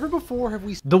agree. Never before have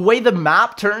we... The way the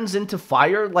map turns into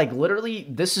fire, like literally,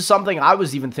 this is something I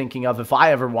was even thinking of if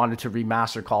I ever wanted to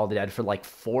remaster Call of the Dead for like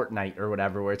Fortnite or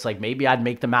whatever, where it's like maybe I'd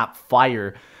make the map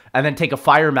fire and then take a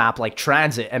fire map like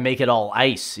Transit and make it all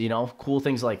ice, you know? Cool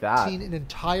things like that. Seen an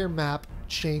entire map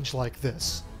change like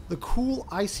this. The cool,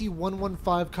 icy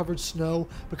 115 covered snow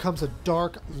becomes a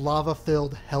dark,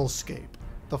 lava-filled hellscape.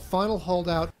 The final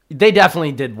holdout... They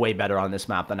definitely did way better on this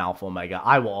map than Alpha Omega.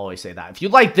 I will always say that. If you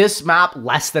like this map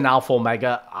less than Alpha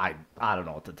Omega, I don't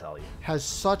know what to tell you. Has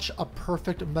such a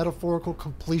perfect metaphorical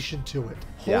completion to it.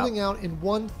 Holding out in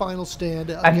one final stand...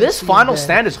 And this final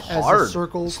stand is hard.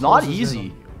 It's not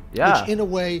easy. Yeah. Which, in a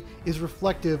way, is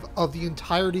reflective of the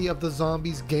entirety of the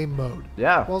Zombies game mode.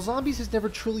 Yeah. While Zombies has never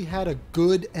truly had a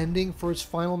good ending for its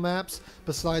final maps,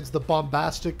 besides the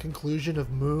bombastic conclusion of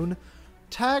Moon,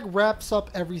 Tag wraps up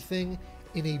everything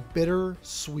in a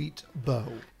bitter-sweet bow.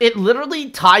 It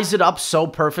literally ties it up so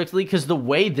perfectly, because the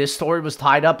way this story was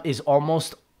tied up is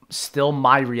almost still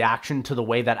my reaction to the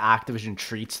way that Activision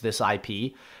treats this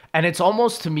IP. And it's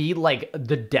almost to me like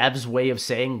the devs' way of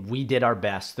saying, we did our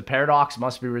best. The paradox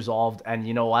must be resolved. And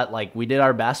you know what? Like, we did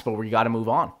our best, but we got to move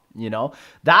on. You know?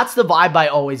 That's the vibe I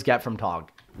always get from TOG.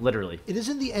 Literally. It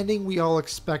isn't the ending we all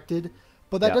expected,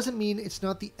 but that doesn't mean it's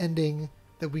not the ending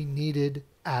that we needed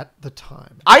at the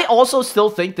time. I also still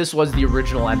think this was the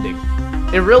original ending.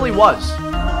 It really was.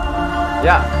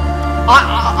 Yeah.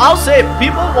 I'll say it.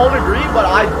 People won't agree, but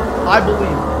I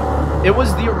believe it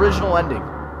was the original ending.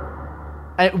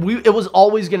 And it was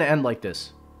always going to end like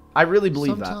this. I really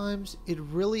believe that. Sometimes it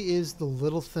really is the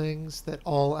little things that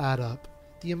all add up.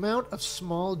 The amount of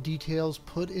small details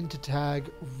put into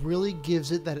Tag really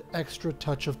gives it that extra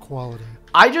touch of quality.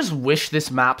 I just wish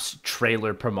this map's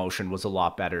trailer promotion was a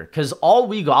lot better, because all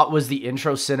we got was the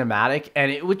intro cinematic,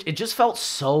 and it just felt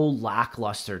so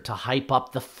lackluster to hype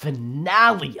up the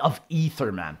finale of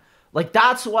Aether, man. Like,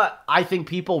 that's what I think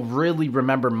people really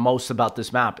remember most about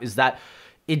this map, is that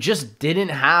it just didn't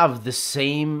have the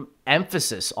same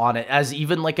emphasis on it as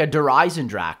even like a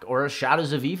Drak or a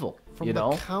Shadows of Evil. From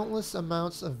the countless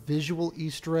amounts of visual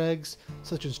Easter eggs,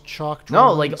 such as chalk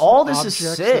drawings, no, like all this is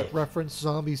sick. That reference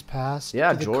Zombies past,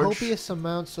 yeah, to the copious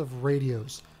amounts of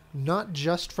radios, not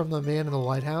just from the man in the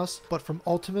lighthouse, but from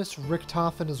Ultimus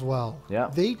Richtofen as well.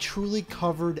 Yeah, they truly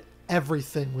covered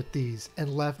everything with these and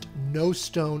left no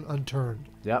stone unturned.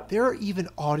 Yep. There are even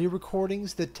audio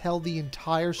recordings that tell the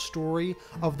entire story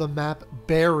of the map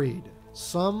Buried.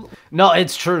 No,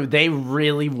 it's true. They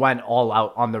really went all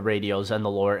out on the radios and the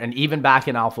lore, and even back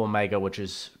in Alpha Omega, which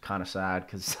is kind of sad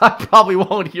because I probably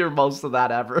won't hear most of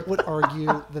that ever. Would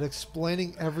argue that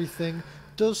explaining everything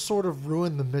does sort of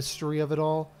ruin the mystery of it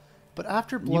all. But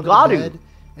after Blood of the Dead,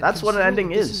 that's what an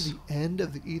ending is. This is the end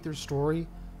of the Aether story.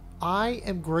 I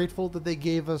am grateful that they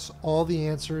gave us all the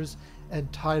answers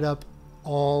and tied up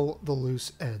all the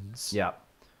loose ends. Yeah.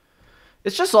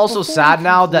 It's just also sad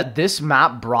now that this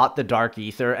map brought the Dark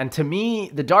Aether, and to me,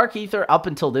 the Dark Aether up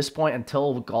until this point,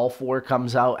 until Gulf War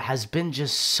comes out, has been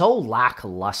just so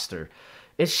lackluster.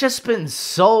 It's just been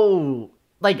so...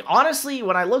 Like, honestly,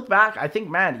 when I look back, I think,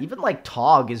 man, even, like,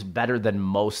 TOG is better than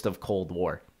most of Cold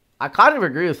War. I kind of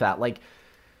agree with that. Like,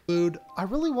 dude, I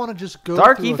really want to just go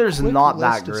Dark through Aether's not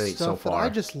that great so far. That I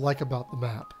just like about the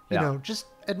map. You know, just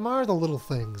admire the little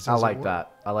things. I like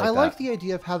that. I like the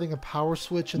idea of having a power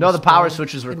switch. No, the power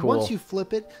switches were cool. Once you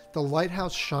flip it, the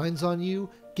lighthouse shines on you,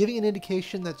 giving an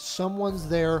indication that someone's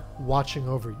there watching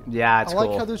over you. Yeah, it's cool. I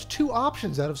like how there's two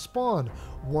options out of spawn,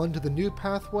 one to the new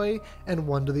pathway and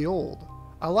one to the old.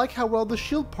 I like how well the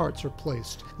shield parts are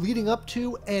placed, leading up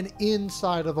to and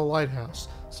inside of the lighthouse.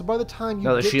 So by the time you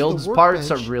get to the workbench, parts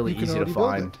are really easy to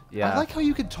find. Yeah. I like how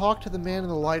you can talk to the man in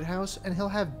the lighthouse, and he'll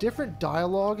have different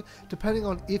dialogue depending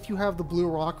on if you have the blue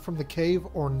rock from the cave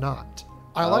or not.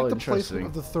 I like the placement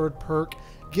of the third perk,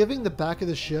 giving the back of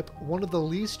the ship one of the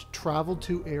least traveled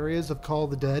to areas of Call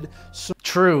of the Dead.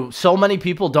 True. So many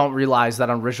people don't realize that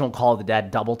on original Call of the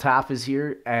Dead, double tap is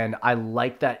here, and I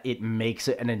like that it makes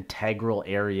it an integral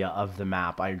area of the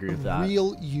map. I agree with that.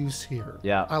 Real use here.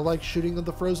 Yeah. I like shooting on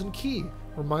the frozen key.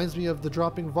 Reminds me of the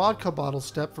dropping vodka bottle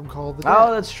step from Call of the Dead.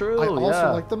 Oh, that's true. I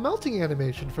also like the melting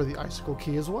animation for the icicle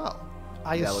key as well.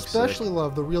 I especially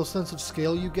love the real sense of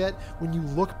scale you get when you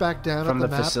look back down at the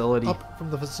map up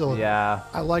from the facility. Yeah.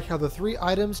 I like how the 3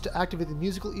 items to activate the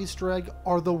musical Easter egg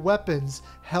are the weapons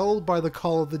held by the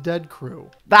Call of the Dead crew.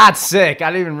 That's sick.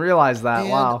 I didn't even realize that. And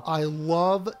wow. I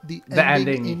love the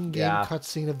ending in-game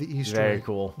cutscene of the Easter egg. Very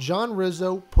cool. John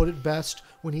Rizzo put it best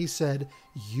when he said,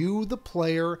 "You, the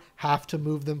player, have to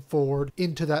move them forward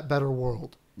into that better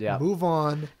world." Yeah. Move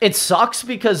on. It sucks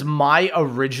because my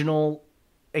original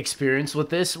experience with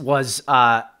this was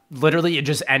literally it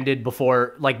just ended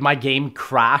before, like, my game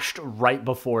crashed right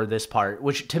before this part,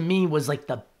 which to me was like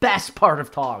the best part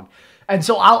of TOG. And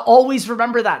so I'll always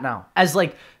remember that now as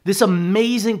like this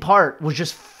amazing part was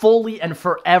just fully and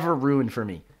forever ruined for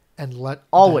me. And let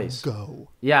always them go.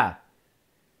 Yeah.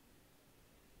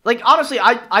 Like, honestly,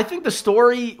 I think the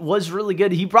story was really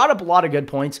good. He brought up a lot of good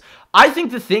points. I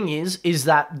think the thing is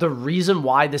that the reason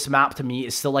why this map to me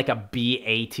is still like a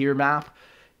B-A tier map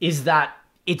is that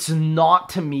it's not,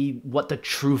 to me, what the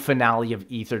true finale of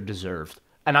Aether deserved.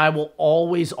 And I will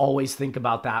always, always think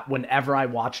about that whenever I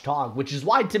watch TOG, which is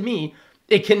why, to me,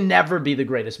 it can never be the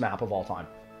greatest map of all time.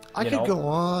 I could go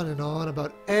on and on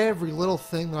about every little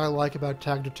thing that I like about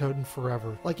Tag der Toten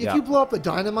forever. Like, if you blow up the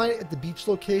dynamite at the beach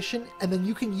location, and then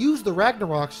you can use the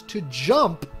Ragnaroks to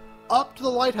jump up to the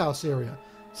lighthouse area.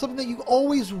 Something that you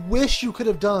always wish you could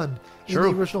have done in the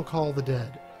original Call of the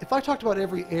Dead. If I talked about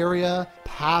every area,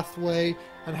 pathway,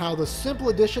 and how the simple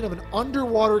addition of an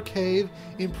underwater cave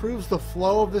improves the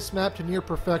flow of this map to near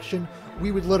perfection,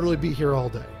 we would literally be here all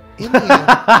day. In the end,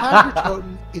 Tag der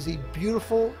Toten is a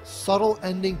beautiful, subtle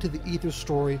ending to the Aether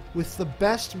story with the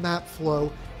best map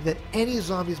flow that any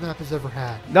Zombies map has ever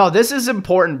had. No, this is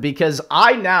important because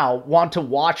I now want to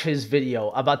watch his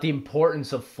video about the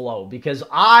importance of flow, because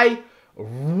I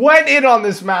went in on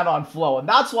this man on flow, and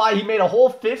that's why he made a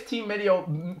whole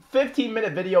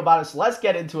 15-minute video about it. So let's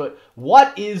get into it.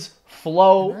 What is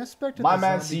flow? My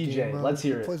man CJ, let's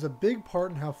hear it. Plays a big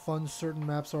part in how fun certain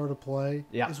maps are to play.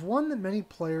 Is one that many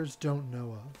players don't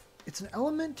know of. It's an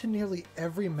element to nearly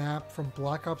every map from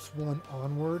Black Ops 1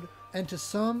 onward, and to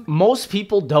some... Most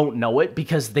people don't know it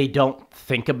because they don't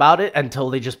think about it until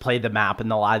they just play the map,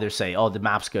 and they'll either say, oh, the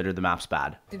map's good or the map's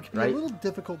bad. It can be a little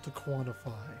difficult to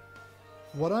quantify.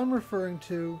 What I'm referring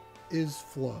to is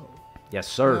flow. Yes,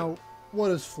 sir. Now,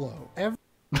 what is flow? Every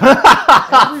bro,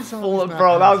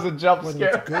 that was a jump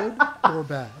scare. It's good or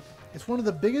bad. It's one of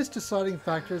the biggest deciding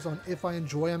factors on if I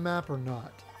enjoy a map or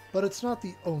not. But it's not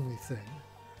the only thing.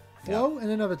 Flow in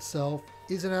and of itself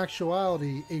is in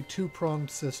actuality a two-pronged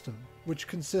system, which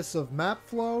consists of map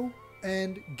flow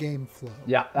and game flow.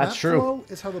 Yeah, that's true. Flow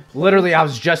is how the literally, I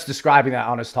was just describing that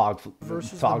on his TOG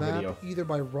video. Either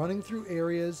by running through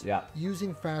areas,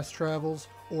 using fast travels,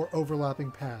 or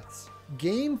overlapping paths.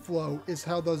 Game flow is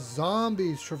how the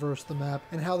zombies traverse the map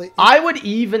and how they... I would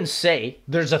even say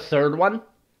there's a third one,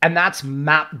 and that's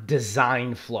map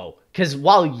design flow. Because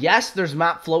while, yes, there's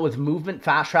map flow with movement,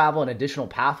 fast travel, and additional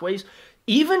pathways,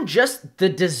 even just the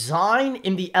design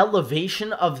in the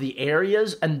elevation of the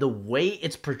areas and the way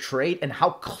it's portrayed and how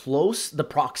close the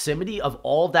proximity of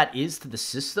all that is to the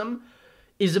system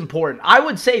is important. I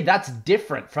would say that's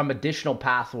different from additional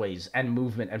pathways and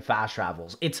movement and fast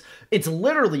travels. It's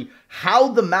literally how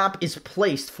the map is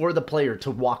placed for the player to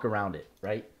walk around it,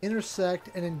 right? Intersect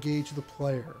and engage the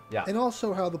player. Yeah. And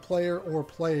also how the player or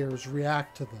players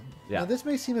react to them. Yeah. Now, this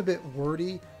may seem a bit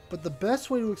wordy, but the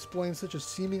best way to explain such a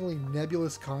seemingly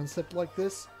nebulous concept like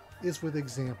this is with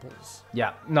examples.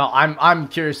 Yeah, no, I'm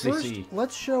curious to First, see.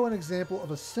 let's show an example of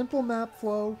a simple map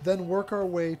flow, then work our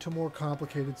way to more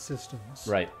complicated systems.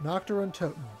 Right. Nocturne and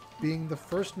Toten being the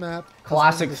first map.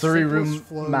 Classic is one of the three-room simplest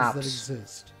flows maps that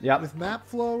exist. Yep. With map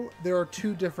flow, there are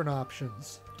two different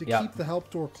options: to Yep. keep the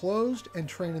help door closed and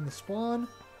train in the spawn,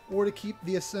 or to keep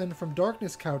the Ascend from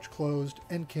Darkness couch closed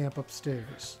and camp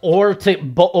upstairs. Or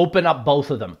to open up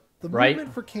both of them. The right?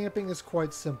 movement for camping is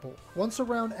quite simple. Once a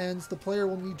round ends, the player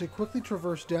will need to quickly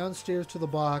traverse downstairs to the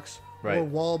box or Right.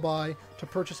 wall by to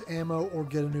purchase ammo or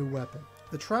get a new weapon.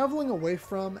 The traveling away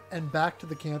from and back to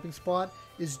the camping spot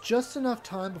is just enough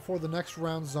time before the next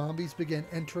round zombies begin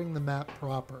entering the map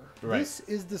proper. Right. This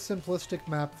is the simplistic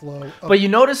map flow. But you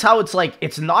notice how it's like,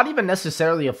 it's not even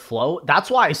necessarily a flow.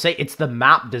 That's why I say it's the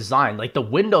map design. Like the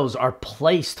windows are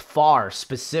placed far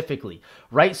specifically,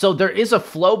 right? So there is a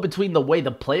flow between the way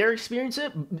the player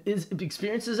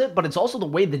experiences it, but it's also the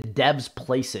way the devs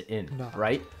place it in,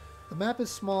 right? The map is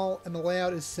small and the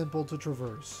layout is simple to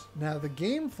traverse. Now the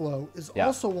game flow is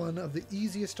also one of the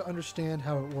easiest to understand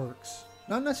how it works.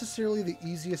 Not necessarily the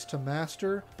easiest to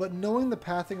master, but knowing the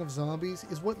pathing of zombies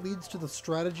is what leads to the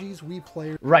strategies we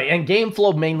play. Right, and game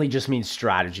flow mainly just means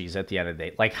strategies at the end of the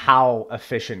day. Like, how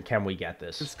efficient can we get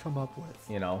this? Come up with.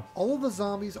 You know? All of the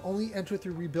zombies only enter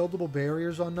through rebuildable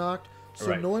barriers on Noct,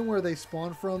 so knowing where they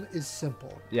spawn from is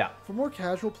simple. Yeah. For more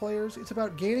casual players, it's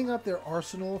about gaining up their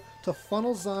arsenal to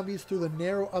funnel zombies through the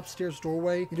narrow upstairs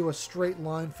doorway into a straight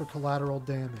line for collateral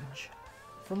damage.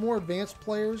 For more advanced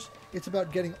players, it's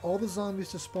about getting all the zombies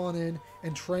to spawn in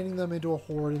and training them into a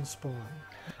horde and spawn.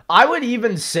 I would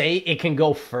even say it can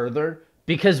go further,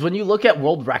 because when you look at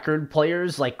world record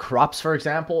players like Krups, for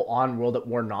example, on World at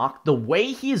War Noct, the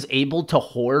way he is able to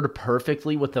horde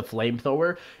perfectly with the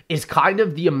flamethrower is kind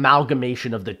of the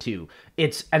amalgamation of the two.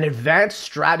 It's an advanced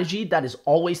strategy that is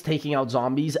always taking out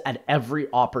zombies at every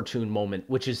opportune moment,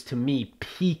 which is, to me,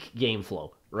 peak game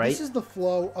flow. Right? This is the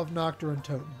flow of Nocturne and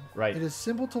Toten. Right. It is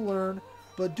simple to learn,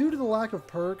 but due to the lack of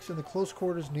perks and the close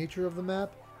quarters nature of the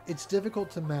map, it's difficult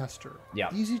to master. Yeah.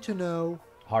 Easy to know,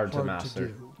 hard to master.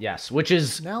 do. Yes, which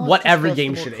is Now what every discuss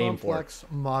game the more should aim for. complex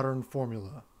modern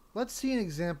formula. Let's see an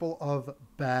example of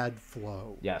bad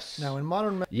flow. Yes. Now in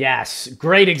modern yes,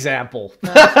 great example.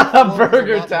 flow,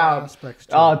 Burger Town.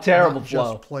 Oh, terrible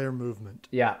flow. Just player movement.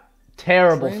 Yeah,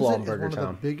 terrible Transit flow in is Burger one Town.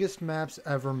 of the biggest maps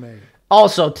ever made.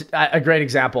 Also, a great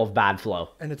example of bad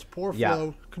flow. And its poor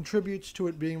flow contributes to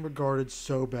it being regarded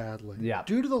so badly. Yeah.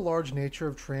 Due to the large nature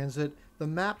of transit, the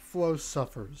map flow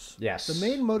suffers. Yes. The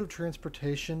main mode of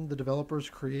transportation the developers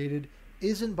created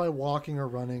isn't by walking or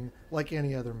running like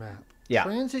any other map. Yeah.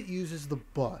 Transit uses the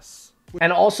bus.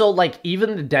 And also, like,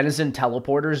 even the Denizen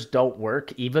teleporters don't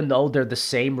work, even though they're the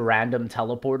same random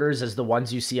teleporters as the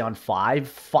ones you see on 5.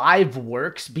 5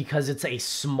 works because it's a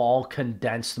small,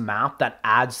 condensed map that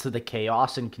adds to the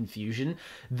chaos and confusion.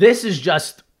 This is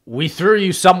just, we threw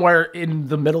you somewhere in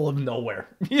the middle of nowhere.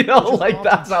 You know, like,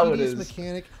 that's how it is.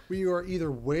 Mechanic where you are either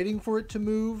waiting for it to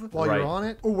move while you're on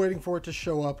it, or waiting for it to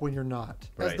show up when you're not.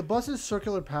 As the bus's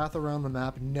circular path around the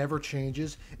map never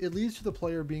changes, it leads to the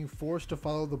player being forced to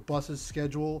follow the bus's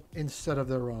schedule instead of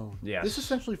their own. Yes. This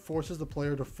essentially forces the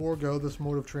player to forego this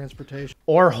mode of transportation.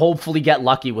 Or hopefully get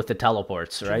lucky with the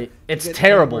teleports, right? It's get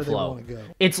terrible anywhere they flow. wanna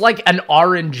go. It's like an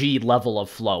RNG level of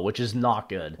flow, which is not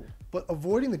good. But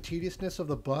avoiding the tediousness of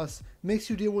the bus makes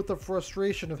you deal with the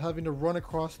frustration of having to run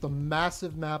across the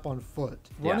massive map on foot.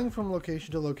 Running from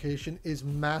location to location is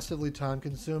massively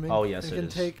time-consuming. Oh, yes, and it can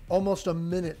is. take almost a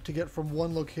minute to get from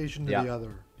one location to the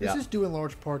other. This is due in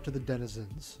large part to the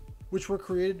denizens. which were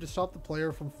created to stop the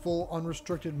player from full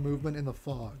unrestricted movement in the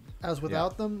fog, as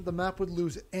without them, the map would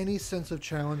lose any sense of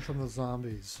challenge from the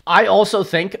zombies. I also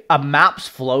think a map's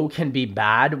flow can be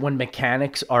bad when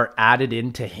mechanics are added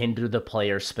in to hinder the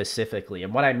player specifically.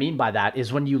 And what I mean by that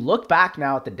is when you look back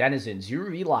now at the Denizens, you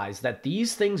realize that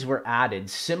these things were added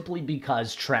simply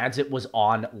because Transit was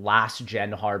on last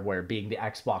gen hardware, being the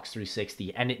Xbox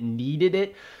 360, and it needed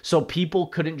it so people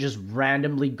couldn't just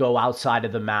randomly go outside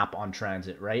of the map on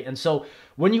Transit, right? And so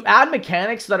when you add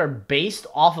mechanics that are based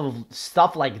off of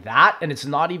stuff like that, and it's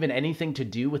not even anything to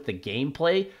do with the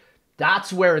gameplay,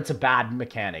 that's where it's a bad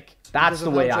mechanic. That's the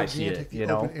way I see it, you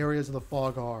know? Open areas of the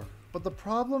fog are. But the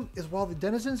problem is, while the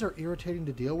Denizens are irritating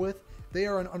to deal with, they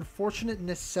are an unfortunate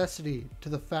necessity to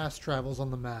the fast travels on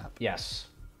the map. Yes.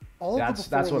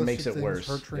 That's what makes it worse.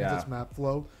 Hurt Transit's map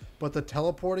flow, but the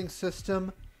teleporting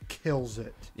system kills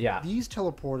it. Yeah. These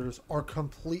teleporters are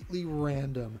completely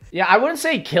random. Yeah, I wouldn't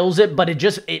say it kills it, but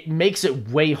it makes it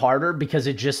way harder because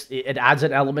it adds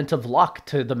an element of luck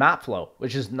to the map flow,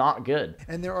 which is not good.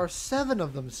 And there are 7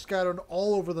 of them scattered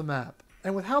all over the map.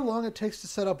 And with how long it takes to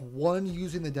set up one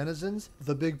using the Denizens,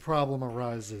 the big problem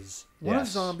arises. One of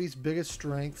Zombies' biggest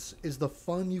strengths is the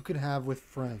fun you can have with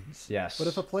friends. Yes. But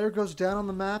if a player goes down on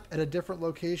the map at a different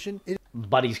location,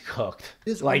 Buddy's cooked.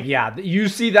 You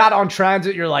see that on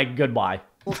Transit, you're like, goodbye.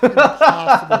 It's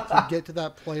impossible to get to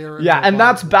that player. And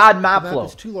that's bad map flow.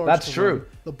 Is too large that's true. Run.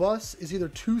 The bus is either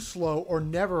too slow or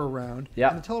never around. Yeah.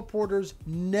 And the teleporters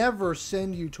never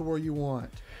send you to where you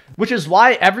want. Which is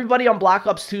why everybody on Black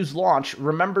Ops 2's launch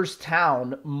remembers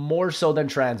Town more so than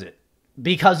Transit.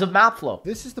 Because of map flow.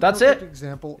 This is the perfect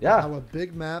example of how a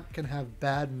big map can have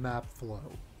bad map flow.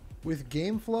 With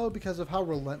game flow, because of how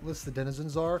relentless the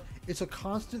Denizens are, it's a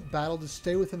constant battle to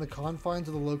stay within the confines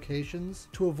of the locations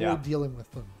to avoid dealing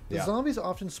with them. The zombies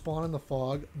often spawn in the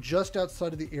fog just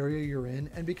outside of the area you're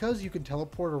in, and because you can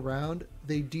teleport around,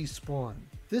 they despawn.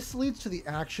 This leads to the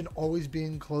action always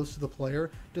being close to the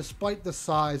player, despite the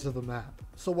size of the map.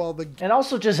 So while and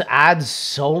also just adds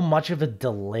so much of a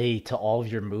delay to all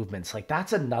of your movements. Like,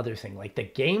 that's another thing. Like, the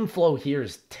game flow here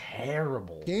is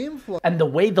terrible. Game flow. And the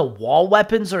way the wall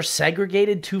weapons are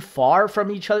segregated too far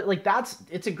from each other. Like,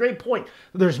 it's a great point.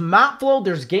 There's map flow,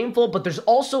 there's game flow, but there's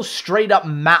also straight up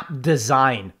map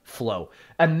design flow.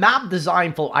 And map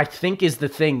design flow, I think, is the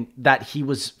thing that he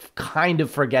was kind of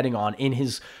forgetting on in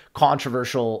his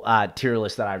controversial tier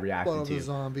list that I reacted to. The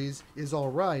zombies is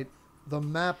all right. The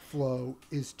map flow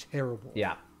is terrible.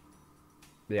 Yeah.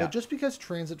 But just because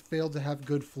Transit failed to have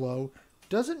good flow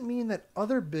doesn't mean that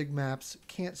other big maps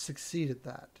can't succeed at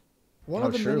that. One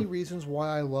of the many reasons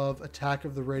why I love Attack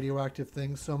of the Radioactive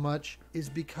Things so much is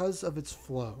because of its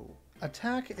flow.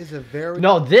 Attack is a very...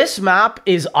 No, this map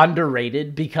is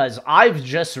underrated because I've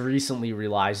just recently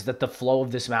realized that the flow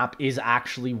of this map is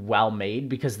actually well made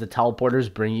because the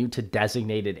teleporters bring you to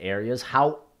designated areas.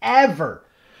 However,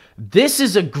 this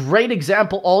is a great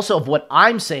example also of what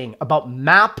I'm saying about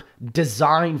map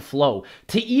design flow.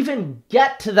 To even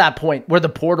get to that point where the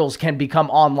portals can become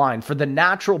online, for the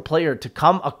natural player to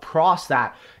come across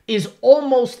that is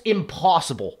almost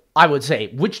impossible, I would say,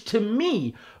 which to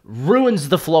me ruins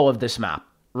the flow of this map,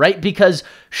 right? Because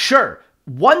sure,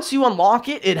 once you unlock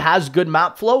it, it has good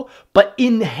map flow, but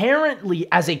inherently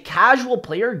as a casual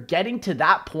player getting to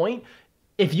that point,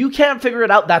 if you can't figure it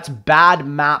out, that's bad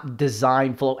map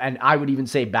design flow, and I would even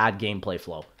say bad gameplay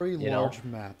flow. Very large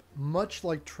map, much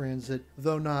like Transit,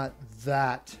 though not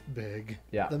that big.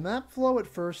 Yeah. The map flow at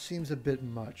first seems a bit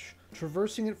much.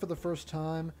 Traversing it for the first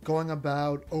time, going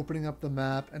about, opening up the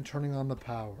map, and turning on the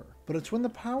power. But it's when the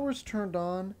power is turned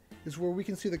on is where we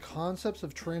can see the concepts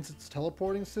of Transit's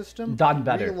teleporting system done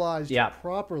better, realized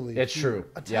properly. It's true.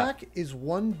 Attack is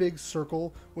one big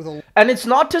circle with a... And it's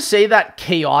not to say that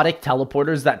chaotic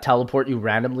teleporters that teleport you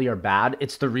randomly are bad.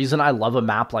 It's the reason I love a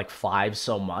map like 5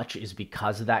 so much is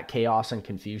because of that chaos and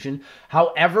confusion.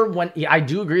 However, when I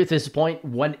do agree with this point,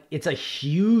 when it's a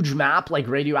huge map like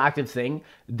Radioactive Thing,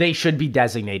 they should be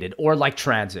designated, or like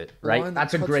Transit, right?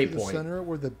 That's a great point. The center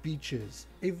where the beach is.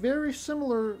 A very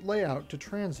similar layout to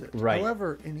Transit. Right.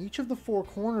 However, in each of the 4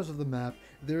 corners of the map,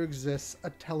 there exists a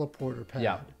teleporter pad.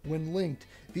 Yeah. When linked,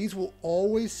 these will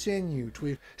always send you to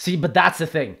a... See, but that's the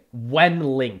thing. When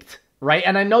linked, right?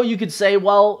 And I know you could say,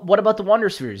 well, what about the Wonder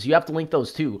Spheres? You have to link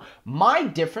those too. My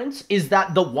difference is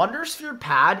that the Wonder Sphere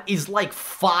pad is like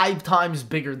 5 times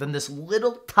bigger than this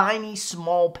little tiny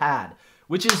small pad,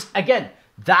 which is, again,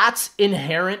 that's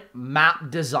inherent map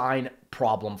design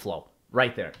problem flow.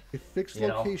 right there. A fixed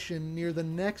location near the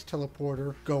next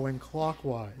teleporter going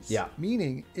clockwise. Yeah.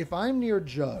 Meaning, if I'm near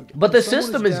Jug, but the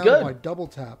system is good. By double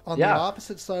tap on the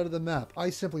opposite side of the map, I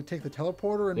simply take the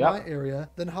teleporter in my area,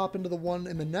 then hop into the one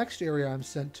in the next area I'm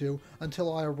sent to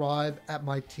until I arrive at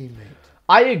my teammate.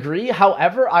 I agree.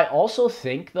 However, I also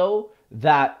think, though,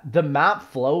 that the map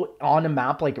flow on a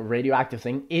map like a Radioactive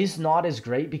thing is not as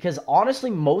great because, honestly,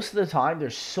 most of the time,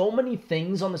 there's so many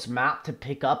things on this map to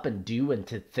pick up and do and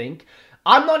to think.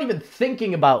 I'm not even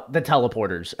thinking about the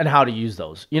teleporters and how to use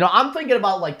those. You know, I'm thinking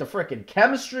about, like, the freaking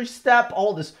chemistry step,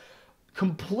 all this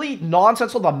complete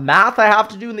nonsense, all the math I have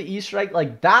to do in the Easter egg.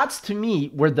 Like, that's, to me,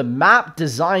 where the map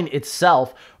design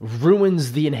itself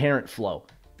ruins the inherent flow.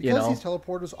 Because these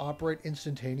teleporters operate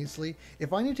instantaneously,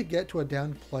 if I need to get to a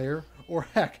downed player, or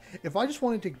heck, if I just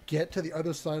wanted to get to the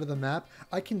other side of the map,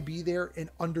 I can be there in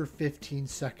under 15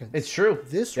 seconds. It's true.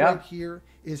 This right here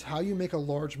is how you make a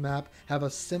large map have a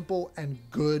simple and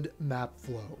good map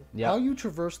flow. How you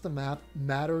traverse the map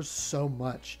matters so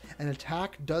much, and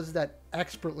Attack does that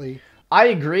expertly. I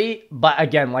agree, but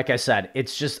again, like I said,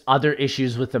 it's just other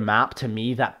issues with the map to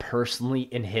me that personally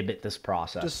inhibit this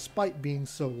process. Despite being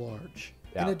so large.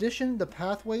 In addition, the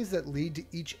pathways that lead to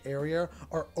each area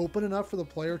are open enough for the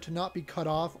player to not be cut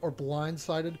off or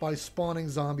blindsided by spawning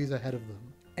zombies ahead of them.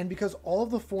 And because all of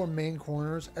the 4 main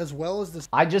corners, as well as the...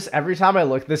 every time I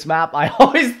look at this map, I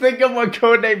always think of what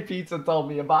Codename Pizza told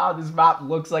me about how this map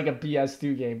looks like a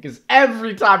PS2 game. Because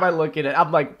every time I look at it,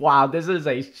 I'm like, wow, this is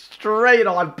a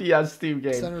straight-on PS2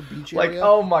 game. Center beach like, area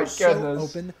oh my are goodness. So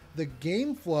open, the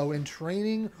game flow in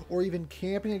training or even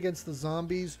camping against the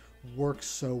zombies works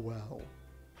so well.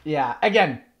 Yeah,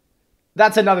 again,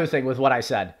 that's another thing with what I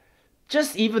said.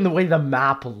 Just even the way the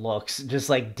map looks just,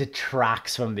 like,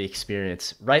 detracts from the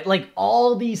experience, right? Like,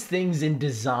 all these things in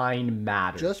design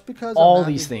matter. Just because all a map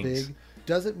these is things big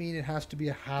doesn't mean it has to be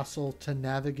a hassle to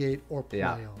navigate or play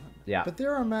on. Yeah. But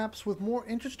there are maps with more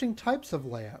interesting types of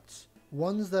layouts.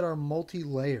 Ones that are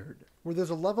multi-layered, where there's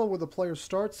a level where the player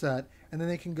starts at, and then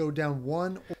they can go down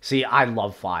one. See, I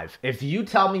love 5. If you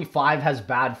tell me 5 has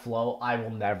bad flow, I will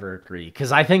never agree.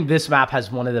 Because I think this map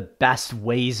has one of the best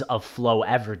ways of flow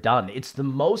ever done. It's the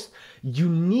most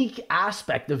unique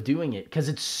aspect of doing it. Because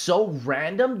it's so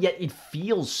random, yet it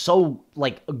feels so,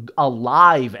 like,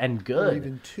 alive and good. Or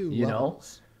even 2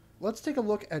 levels. Let's take a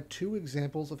look at 2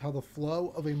 examples of how the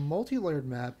flow of a multi-layered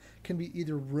map can be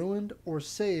either ruined or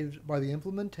saved by the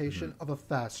implementation of a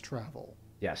fast travel.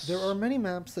 Yes. There are many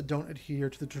maps that don't adhere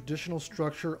to the traditional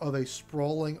structure of a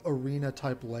sprawling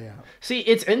arena-type layout. See,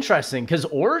 it's interesting, because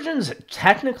Origins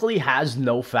technically has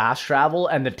no fast travel,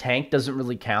 and the tank doesn't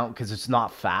really count because it's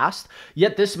not fast,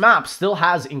 yet this map still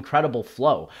has incredible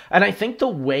flow. And I think the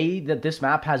way that this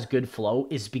map has good flow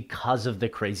is because of the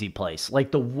crazy place.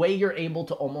 Like, the way you're able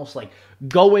to almost, like,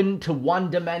 go into one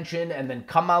dimension and then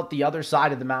come out the other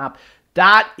side of the map,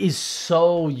 that is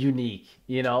so unique,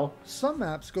 you know? Some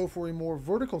maps go for a more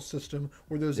vertical system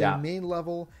where there's a main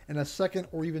level and a second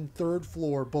or even third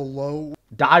floor below.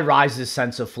 Die Rise's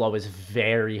sense of flow is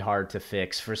very hard to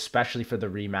fix, especially for the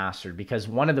remastered, because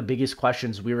one of the biggest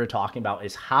questions we were talking about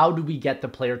is how do we get the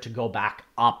player to go back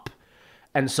up?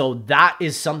 And so that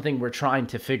is something we're trying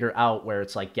to figure out, where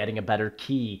it's like getting a better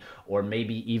key, or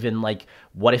maybe even like,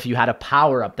 what if you had a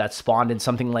power-up that spawned in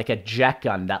something like a jet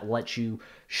gun that lets you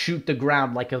shoot the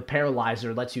ground like a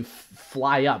paralyzer, lets you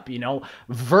fly up, you know?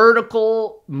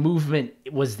 Vertical movement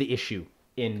was the issue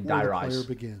in Die Rise. Player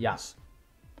begins. Yes.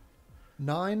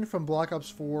 9 from Black Ops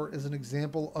 4 is an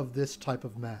example of this type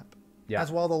of map. Yeah.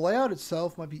 As while the layout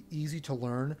itself might be easy to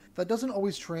learn, that doesn't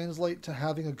always translate to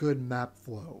having a good map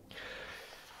flow.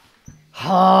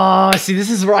 See, this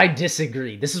is where I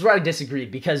disagree.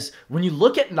 Because when you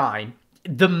look at 9,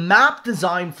 the map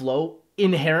design flow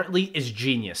inherently is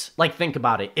genius. Like, think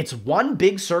about it. It's one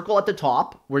big circle at the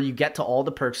top where you get to all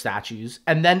the perk statues,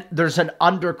 and then there's an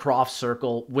Undercroft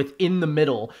circle within the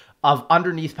middle of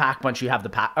underneath Pack Punch, you have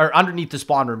underneath the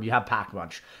spawn room, you have Pack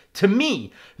Punch. To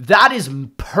me, that is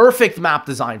perfect map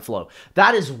design flow.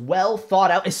 That is well thought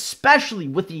out, especially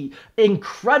with the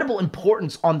incredible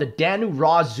importance on the Danu,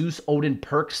 Ra, Zeus, Odin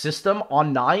perk system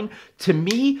on 9. To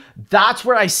me, that's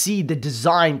where I see the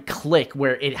design click,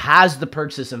 where it has the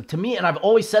perk system. To me, and I've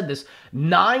always said this,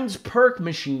 9's perk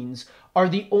machines are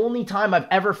the only time I've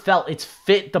ever felt it's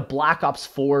fit the Black Ops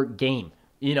 4 game.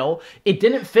 You know, it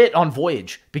didn't fit on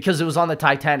Voyage because it was on the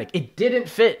Titanic. It didn't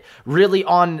fit really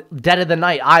on Dead of the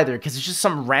Night either because it's just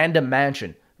some random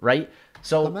mansion, right?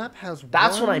 So the map has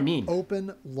that's what I mean.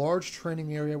 Open, large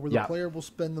training area where the player will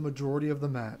spend the majority of the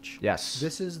match. Yes.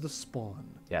 This is the spawn.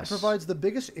 Yes. It provides the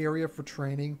biggest area for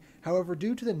training. However,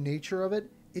 due to the nature of it,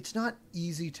 it's not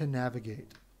easy to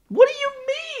navigate. What do you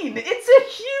mean?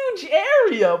 It's a huge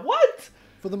area. What?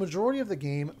 For the majority of the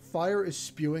game, fire is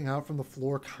spewing out from the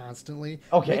floor constantly,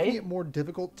 making it more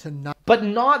difficult to not... But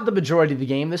not the majority of the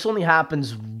game. This only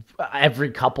happens every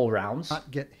couple rounds.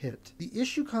 ...not get hit. The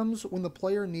issue comes when the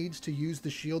player needs to use the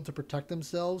shield to protect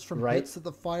themselves from hits that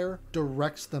the fire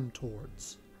directs them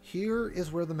towards. Here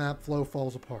is where the map flow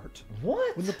falls apart.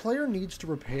 What? When the player needs to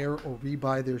repair or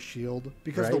rebuy their shield,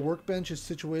 because the workbench is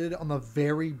situated on the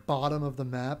very bottom of the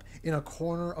map, in a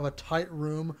corner of a tight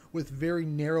room with very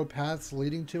narrow paths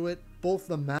leading to it, both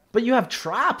the map... But you have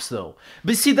traps, though.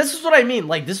 But see, this is what I mean.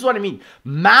 Like, this is what I mean.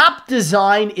 Map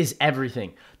design is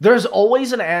everything. There's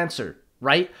always an answer,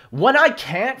 right? When I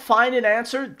can't find an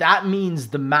answer, that means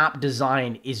the map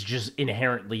design is just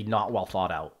inherently not well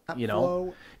thought out, you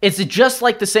know? It's just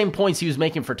like the same points he was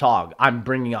making for Tog, I'm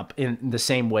bringing up in the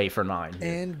same way for 9.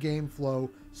 And game flow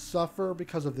suffer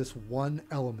because of this one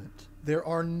element. There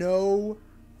are no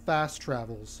fast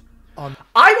travels on...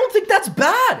 I don't think that's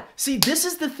bad. See, this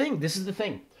is the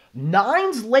thing.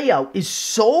 9's layout is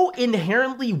so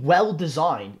inherently well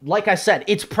designed. Like I said,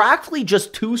 it's practically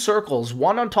just 2 circles,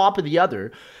 one on top of the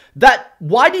other. That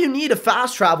why do you need a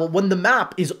fast travel when the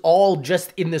map is all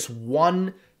just in this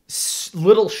one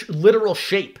literal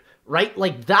shape, right?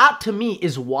 Like that to me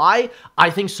is why I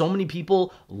think so many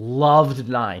people loved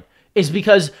 9. Is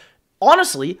because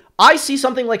honestly, I see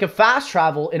something like a fast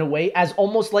travel in a way as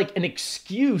almost like an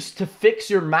excuse to fix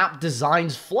your map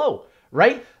design's flow.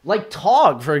 Right? Like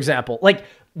Tog, for example. Like,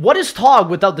 what is Tog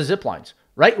without the zip lines?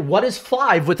 Right? What is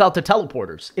 5 without the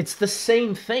teleporters? It's the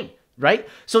same thing, right?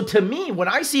 So to me, when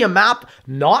I see a map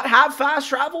not have fast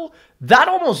travel, that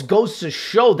almost goes to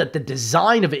show that the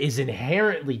design of it is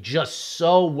inherently just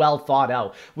so well thought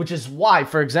out. Which is why,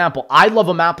 for example, I love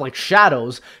a map like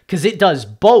Shadows because it does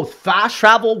both fast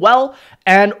travel well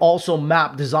and also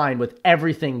map design with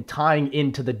everything tying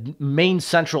into the main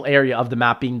central area of the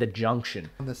map being the junction,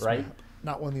 right? Map.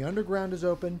 Not when the underground is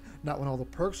open, not when all the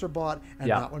perks are bought, and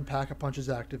not when Pack-a-Punch is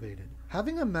activated.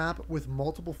 Having a map with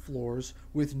multiple floors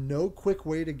with no quick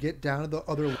way to get down to the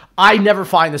other... I never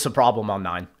find this a problem on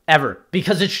 9, ever,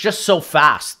 because it's just so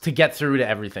fast to get through to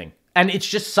everything. And it's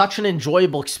just such an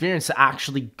enjoyable experience to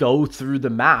actually go through the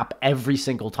map every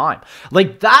single time.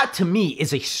 Like, that to me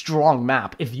is a strong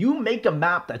map. If you make a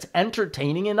map that's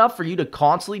entertaining enough for you to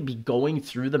constantly be going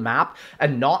through the map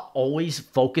and not always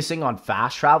focusing on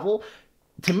fast travel,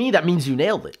 to me, that means you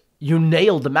nailed it. You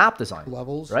nailed the map design.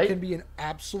 Levels can be an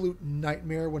absolute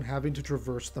nightmare when having to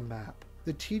traverse the map.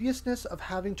 The tediousness of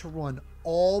having to run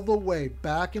all the way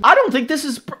back and... I don't think this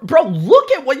is... Bro,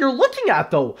 look at what you're looking at,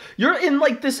 though. You're in,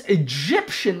 like, this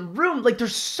Egyptian room. Like,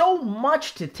 there's so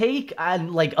much to take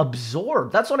and, like,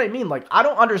 absorb. That's what I mean. Like, I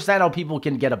don't understand how people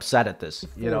can get upset at this,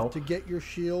 you know? To get your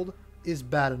shield is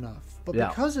bad enough. But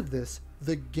because of this,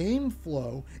 the game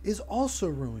flow is also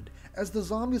ruined, as the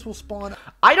zombies will spawn...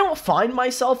 I don't find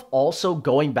myself also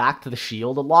going back to the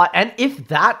shield a lot, and if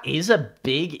that is a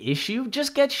big issue,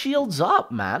 just get shields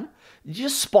up, man.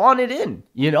 Just spawn it in,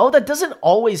 you know? That doesn't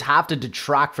always have to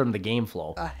detract from the game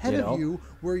flow. Ahead of you,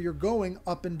 where you're going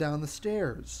up and down the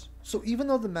stairs. So even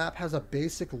though the map has a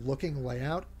basic looking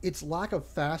layout, its lack of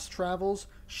fast travels,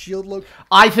 shield look...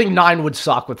 I think 9 would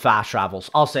suck with fast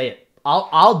travels. I'll say it.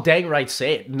 I'll dang right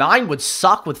say it. 9 would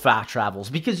suck with fast travels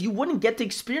because you wouldn't get to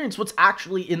experience what's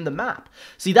actually in the map.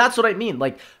 See, that's what I mean.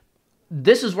 Like,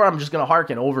 this is where I'm just going to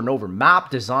harken over and over.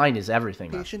 Map design is everything,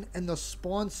 man. And the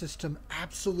spawn system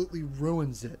absolutely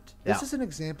ruins it. This is an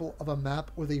example of a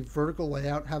map with a vertical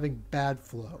layout having bad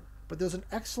flow. But there's an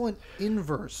excellent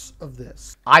inverse of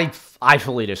this. I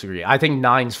fully disagree. I think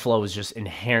 9's flow is just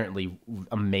inherently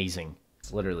amazing.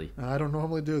 Literally. I don't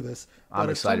normally do this, but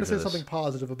it's time to say something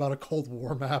positive about a Cold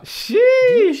War map.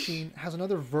 Sheesh. Machine has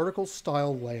another vertical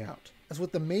style layout, as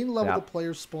with the main level the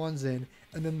player spawns in,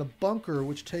 and then the bunker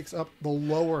which takes up the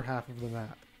lower half of the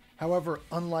map. However,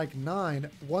 unlike 9,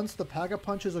 once the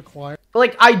Pack-a-Punch is acquired...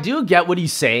 Like, I do get what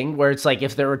he's saying, where it's like,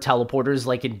 if there were teleporters,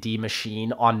 like, in D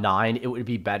Machine on 9, it would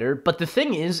be better. But the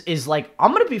thing is like,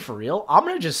 I'm gonna be for real. I'm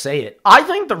gonna just say it. I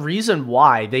think the reason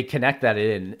why they connect that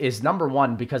in is, number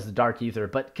 1, because the Dark Ether,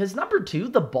 but because number 2,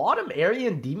 the bottom area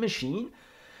in D Machine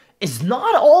is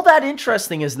not all that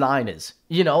interesting as 9 is,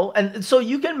 you know? And so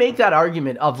you can make that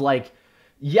argument of, like,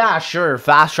 yeah, sure,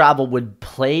 fast travel would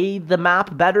play the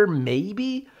map better,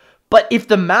 maybe. But if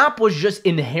the map was just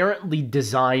inherently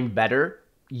designed better,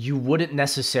 you wouldn't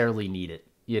necessarily need it,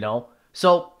 you know?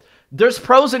 So there's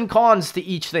pros and cons to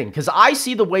each thing, because I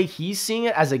see the way he's seeing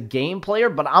it as a game player,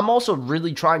 but I'm also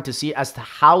really trying to see it as to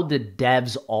how the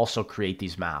devs also create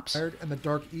these maps. And the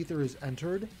Dark Aether is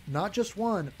entered, not just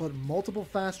one, but multiple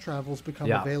fast travels become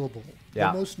available.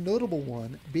 The most notable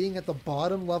one being at the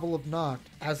bottom level of Noct,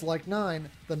 as like 9,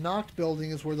 the Noct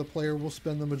building is where the player will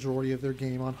spend the majority of their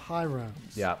game on high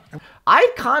rounds. Yeah.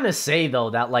 I'd kind of say, though,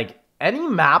 that, like, any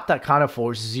map that kind of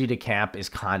forces you to camp is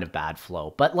kind of bad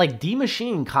flow. But, like, D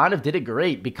Machine kind of did it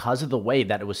great because of the way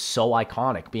that it was so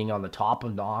iconic. Being on the top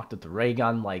of Noct with the ray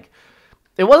gun, like,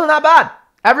 it wasn't that bad.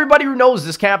 Everybody knows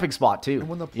this camping spot, too. And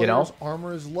when the player's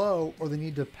armor is low or they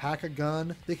need to pack a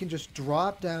gun, they can just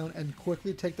drop down and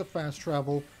quickly take the fast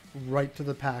travel right to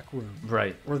the pack room.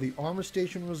 Right. Where the armor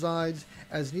station resides,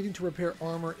 as needing to repair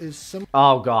armor is similar.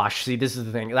 Oh gosh, see, this is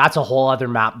the thing. That's a whole other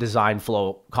map design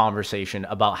flow conversation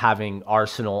about having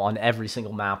Arsenal on every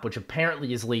single map, which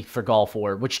apparently is leaked for Golf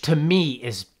War, which to me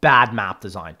is bad map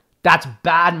design. That's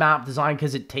bad map design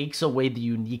because it takes away the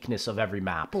uniqueness of every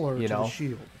map. To the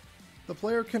shield. The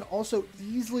player can also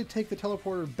easily take the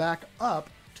teleporter back up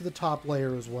to the top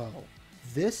layer as well.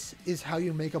 This is how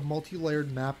you make a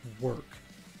multi-layered map work.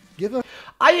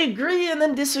 I agree and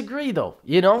then disagree, though,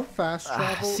 Fast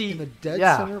travel in the dead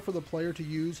center for the player to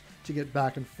use to get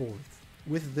back and forth.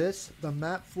 With this, the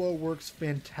map flow works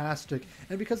fantastic,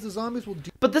 and because the zombies will...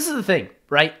 But this is the thing,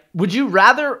 right? Would you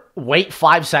rather wait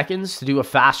 5 seconds to do a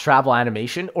fast travel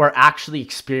animation or actually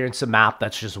experience a map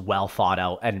that's just well thought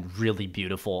out and really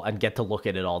beautiful and get to look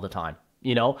at it all the time?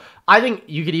 I think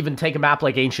you could even take a map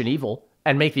like Ancient Evil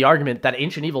and make the argument that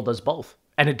Ancient Evil does both,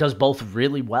 and it does both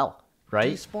really well.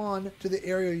 Right? Despawn to the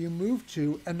area you move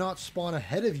to and not spawn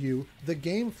ahead of you, the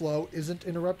game flow isn't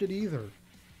interrupted either.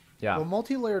 Yeah. While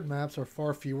multi-layered maps are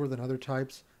far fewer than other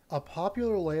types, a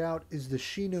popular layout is the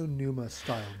Shi No Numa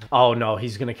style. Oh no,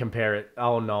 he's going to compare it.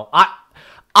 Oh no.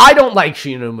 I don't like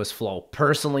Shi No Numa's flow,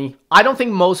 personally. I don't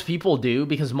think most people do,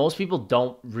 because most people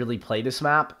don't really play this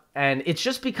map. And it's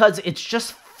just because it's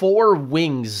just 4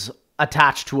 wings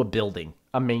attached to a building,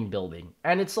 a main building.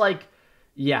 And it's like...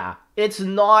 Yeah, it's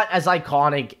not as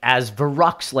iconic as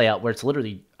Varrock's layout, where it's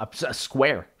literally a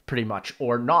square, pretty much,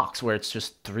 or Nox, where it's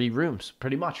just 3 rooms,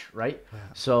 pretty much, right? Yeah.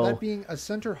 So that being a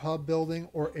center hub building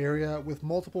or area with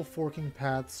multiple forking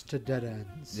paths to dead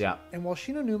ends. Yeah. And while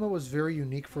Shi No Numa was very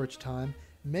unique for its time,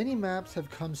 many maps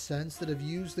have come since that have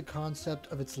used the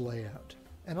concept of its layout.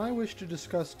 And I wish to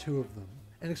discuss 2 of them,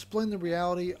 and explain the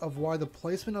reality of why the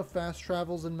placement of fast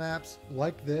travels in maps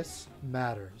like this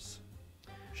matters.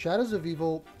 Shadows of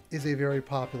Evil is a very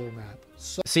popular map.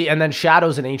 See, and then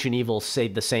Shadows and Ancient Evil say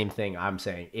the same thing I'm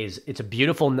saying, is it's a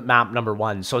beautiful map, number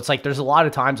 1. So it's like there's a lot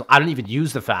of times I don't even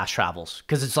use the fast travels,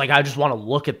 because it's like I just want to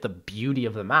look at the beauty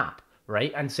of the map,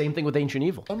 right? And same thing with Ancient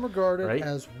Evil. I'm regarded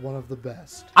as one of the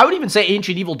best. I would even say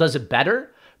Ancient Evil does it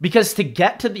better, because to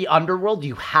get to the underworld,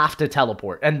 you have to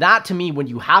teleport. And that, to me, when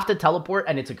you have to teleport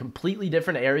and it's a completely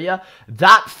different area,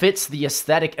 that fits the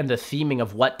aesthetic and the theming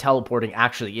of what teleporting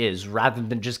actually is, rather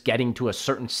than just getting to a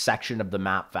certain section of the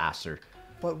map faster.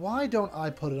 But why don't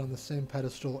I put it on the same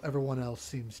pedestal everyone else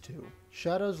seems to?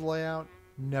 Shadow's layout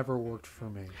never worked for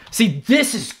me. See,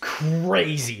 this is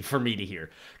crazy for me to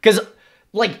hear. Because,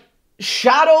 like,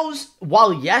 Shadows,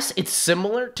 while yes, it's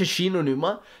similar to Shi No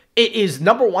Numa, it is,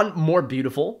 number 1, more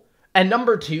beautiful, and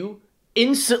number 2,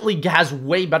 instantly has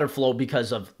way better flow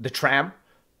because of the tram,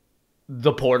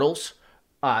 the portals,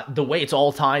 the way it's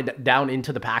all tied down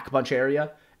into the Pack-a-Punch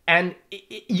area, and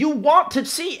you want to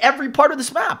see every part of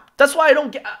this map. That's why I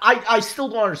don't get... I still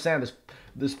don't understand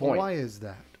this point. Why is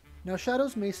that? Now,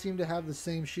 Shadows may seem to have the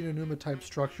same Shi No Numa type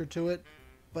structure to it,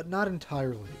 but not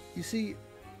entirely. You see,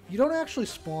 you don't actually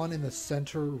spawn in the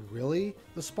center, really.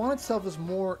 The spawn itself is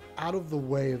more out of the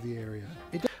way of the area.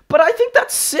 But I think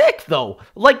that's sick, though.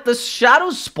 Like, the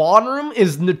Shadows spawn room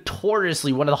is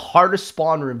notoriously one of the hardest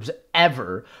spawn rooms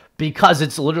ever, because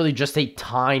it's literally just a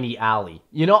tiny alley.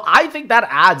 I think that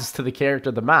adds to the character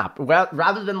of the map,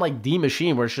 rather than, like, D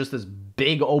Machine, where it's just this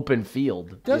big open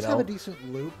field. It does have a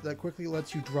decent loop that quickly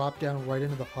lets you drop down right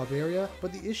into the hub area,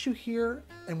 but the issue here,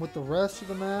 and with the rest of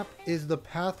the map, is the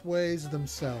pathways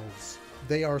themselves.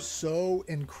 They are so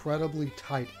incredibly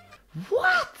tight.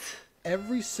 What?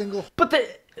 Every single... But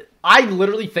I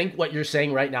literally think what you're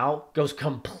saying right now goes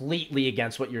completely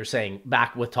against what you're saying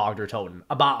back with Togder Totem,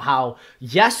 about how,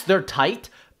 yes, they're tight.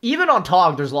 Even on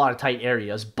Tog, there's a lot of tight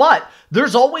areas, but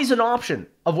there's always an option.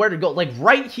 of where to go. Like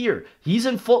right here, he's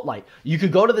in Footlight. You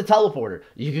could go to the teleporter.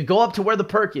 You could go up to where the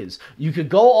perk is. You could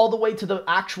go all the way to the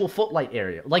actual Footlight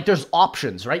area. Like there's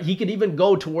options, right? He could even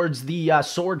go towards the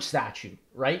sword statue,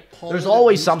 right? There's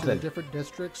always something. The different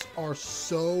districts are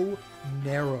so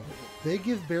narrow. They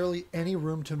give barely any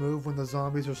room to move when the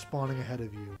zombies are spawning ahead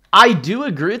of you. I do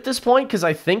agree at this point because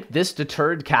I think this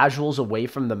deterred casuals away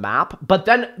from the map. But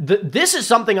then this is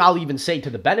something I'll even say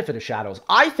to the benefit of Shadows.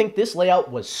 I think this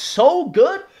layout was so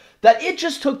good that it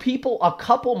just took people a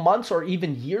couple months or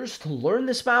even years to learn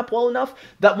this map well enough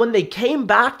that when they came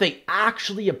back, they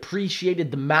actually appreciated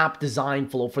the map design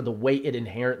flow for the way it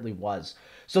inherently was.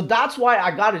 So that's why I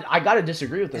gotta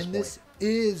disagree with this point. This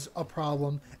is a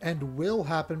problem and will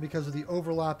happen because of the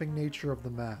overlapping nature of the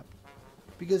map.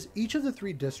 Because each of the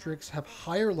 3 districts have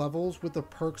higher levels with the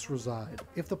perks reside.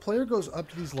 If the player goes up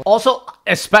to these levels... Also,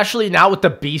 especially now with the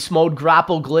beast mode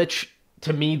grapple glitch,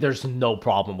 to me, there's no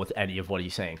problem with any of what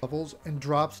he's saying. ...levels and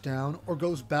drops down or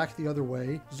goes back the other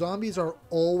way, zombies are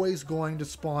always going to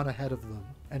spawn ahead of them.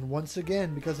 And once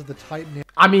again, because of the tight...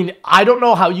 I mean, I don't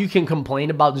know how you can complain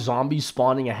about zombies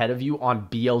spawning ahead of you on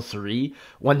BO3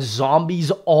 when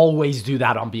zombies always do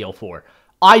that on BO4.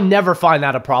 I never find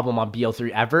that a problem on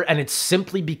BO3 ever, and it's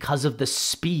simply because of the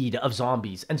speed of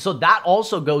zombies. And so that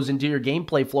also goes into your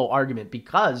gameplay flow argument,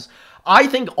 because I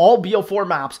think all BO4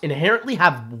 maps inherently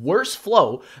have worse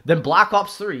flow than Black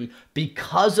Ops 3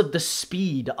 because of the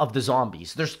speed of the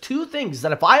zombies. There's 2 things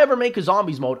that if I ever make a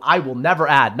zombies mode, I will never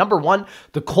add. Number 1,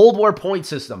 the Cold War point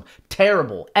system.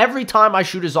 Terrible. Every time I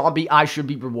shoot a zombie, I should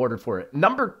be rewarded for it.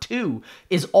 Number 2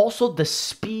 is also the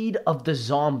speed of the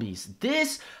zombies.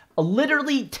 This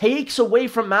literally takes away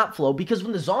from map flow because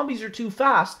when the zombies are too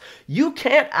fast, you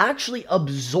can't actually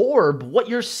absorb what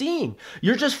you're seeing.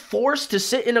 You're just forced to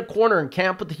sit in a corner and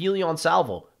camp with the Helion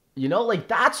Salvo. You know, like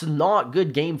that's not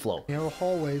good game flow. Narrow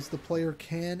hallways, the player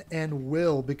can and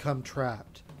will become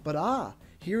trapped. But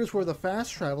here's where the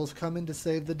fast travels come in to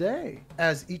save the day,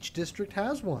 as each district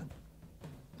has one.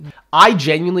 I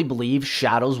genuinely believe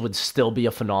Shadows would still be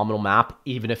a phenomenal map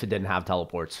even if it didn't have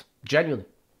teleports. Genuinely.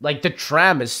 Like, the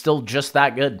tram is still just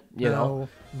that good, you know?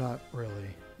 No, not really.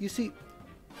 You see,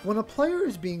 when a player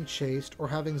is being chased or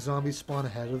having zombies spawn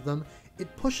ahead of them,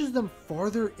 it pushes them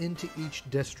farther into each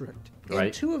district. Right.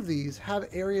 And 2 of these have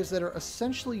areas that are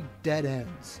essentially dead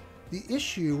ends. The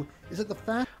issue is that the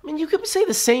fast... I mean, you could say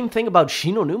the same thing about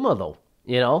Shinonuma, though,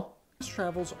 you know?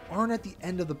 Travels aren't at the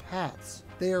end of the paths.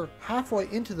 They are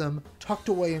halfway into them, tucked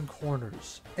away in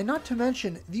corners. And not to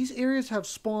mention, these areas have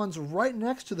spawns right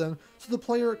next to them, so the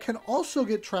player can also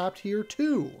get trapped here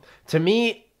too. To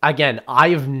me, again, I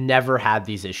have never had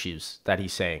these issues that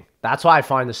he's saying. That's why I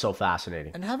find this so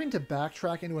fascinating. And having to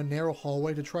backtrack into a narrow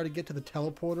hallway to try to get to the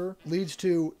teleporter leads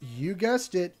to, you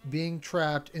guessed it, being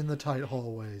trapped in the tight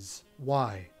hallways.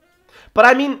 Why? But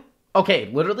I mean, okay,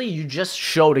 literally you just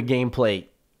showed a gameplay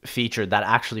feature that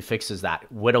actually fixes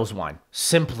that. Widow's Wine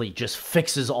simply just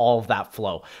fixes all of that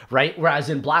flow, right? Whereas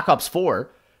in Black Ops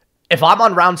 4, if I'm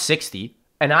on round 60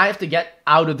 and I have to get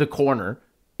out of the corner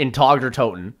in Togder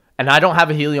Toten and I don't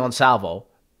have a Helion Salvo,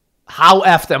 how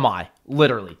effed am I?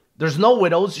 Literally. There's no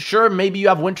Widows. Sure, maybe you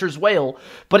have Winter's Wail,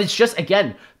 but it's just,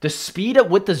 again, the speed at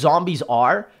which the zombies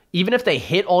are, even if they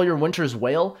hit all your Winter's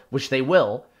Wail, which they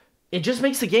will, it just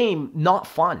makes the game not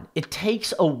fun. It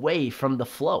takes away from the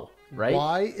flow. Right?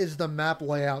 Why is the map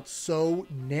layout so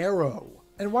narrow?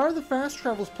 And why are the fast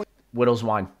travels Widow's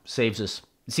Wine saves us.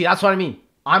 See, that's what I mean.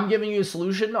 I'm giving you a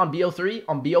solution on BO3,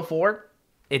 on BO4.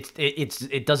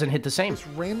 It doesn't hit the same. It's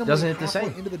randomly doesn't hit the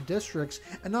same into the districts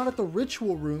and not at the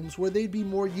ritual rooms where they'd be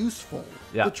more useful.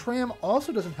 Yeah. The tram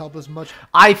also doesn't help as much.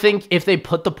 I think if they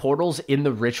put the portals in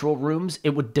the ritual rooms, it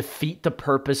would defeat the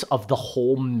purpose of the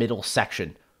whole middle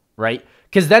section, right?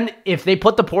 Because then if they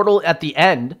put the portal at the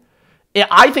end,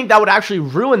 I think that would actually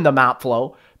ruin the map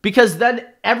flow because then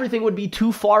everything would be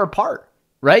too far apart,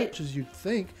 right? As you'd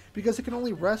think, because it can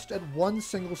only rest at one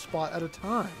single spot at a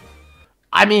time.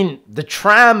 I mean, the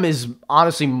tram is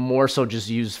honestly more so just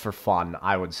used for fun,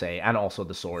 I would say, and also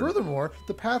the sword. Furthermore,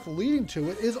 the path leading to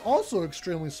it is also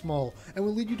extremely small and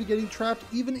will lead you to getting trapped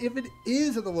even if it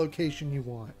is at the location you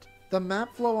want. The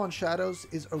map flow on Shadows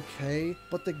is okay,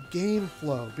 but the game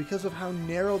flow, because of how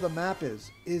narrow the map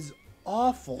is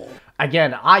awful.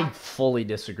 Again, I fully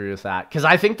disagree with that because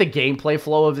I think the gameplay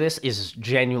flow of this is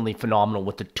genuinely phenomenal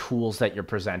with the tools that you're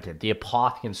presented. The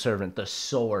Apothicon Servant, the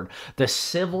sword, the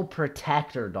Civil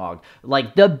Protector, dog,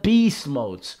 like the beast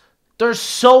modes. There's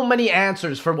so many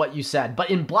answers for what you said,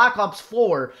 but in Black Ops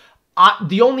 4,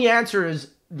 the only answer is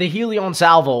the Helion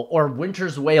Salvo or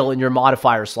Winter's Wail in your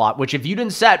modifier slot, which if you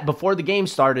didn't set before the game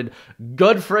started,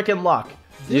 good freaking luck.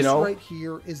 This right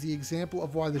here is the example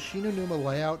of why the Shi No Numa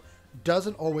layout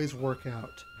doesn't always work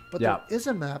out. But there is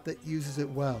a map that uses it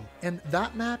well. And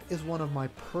that map is one of my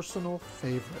personal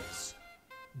favorites.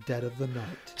 Dead of the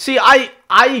Night. See, I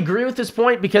agree with this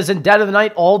point because in Dead of the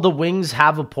Night, all the wings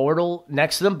have a portal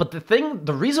next to them. But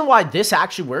the reason why this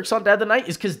actually works on Dead of the Night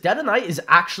is because Dead of the Night is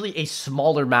actually a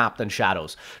smaller map than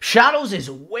Shadows. Shadows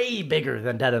is way bigger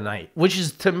than Dead of the Night, which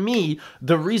is, to me,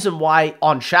 the reason why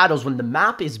on Shadows, when the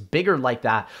map is bigger like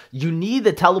that, you need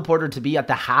the teleporter to be at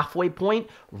the halfway point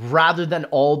rather than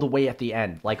all the way at the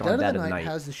end, like on Dead of the Night.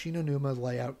 Has the Shi No Numa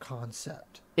layout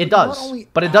concept. It does,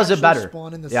 but it does it better.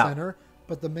 Spawn in the center,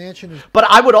 but the mansion is... But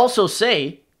I would also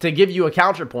say, to give you a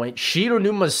counterpoint, Shi No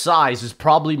Numa's size is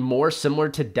probably more similar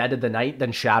to Dead of the Night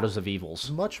than Shadows of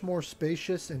Evils. Much more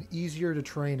spacious and easier to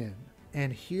train in.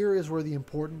 And here is where the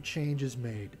important change is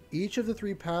made. Each of the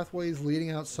 3 pathways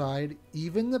leading outside,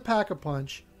 even the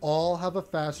Pack-a-Punch, all have a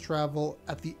fast travel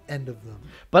at the end of them.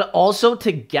 But also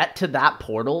to get to that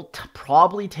portal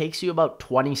probably takes you about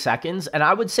 20 seconds. And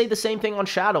I would say the same thing on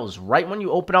Shadows. Right when you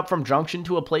open up from Junction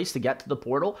to a place to get to the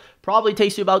portal, probably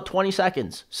takes you about 20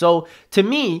 seconds. So to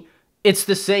me, it's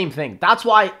the same thing. That's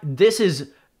why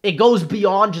it goes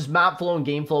beyond just map flow and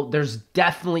game flow. There's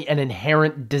definitely an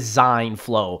inherent design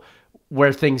flow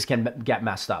where things can get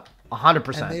messed up.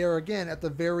 100%. And they are, again, at the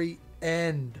very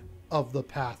end of the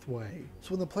pathway.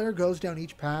 So when the player goes down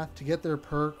each path to get their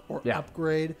perk or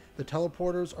upgrade, the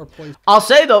teleporters are placed... I'll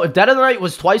say, though, if Dead of the Night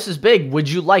was twice as big, would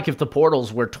you like if the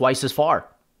portals were twice as far?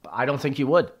 I don't think you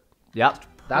would. Yep.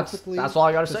 That's all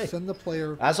I gotta say. Send the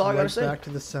player back to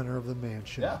the center of the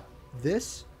mansion. Yeah.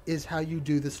 This is how you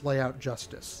do this layout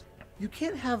justice. You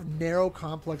can't have narrow,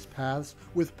 complex paths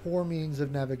with poor means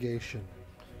of navigation.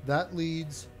 That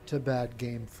leads to bad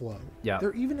game flow. Yeah.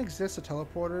 There even exists a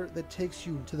teleporter that takes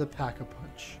you to the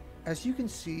Pack-a-Punch. As you can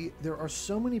see, there are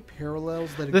so many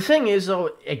parallels that... The thing is, though,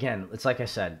 again, it's like I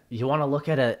said, you want to look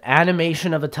at an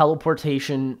animation of a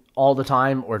teleportation all the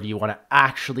time, or do you want to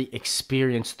actually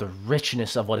experience the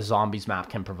richness of what a zombies map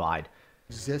can provide?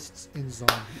 Exists in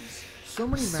zombies. So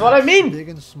many maps, that's what I mean. Big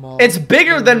and small. It's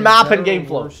bigger than map and game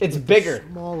flow. It's bigger.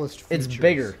 Smallest features. It's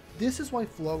bigger. This is why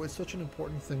flow is such an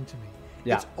important thing to me.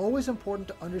 Yeah. It's always important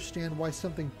to understand why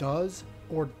something does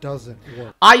or doesn't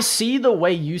work. I see the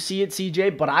way you see it,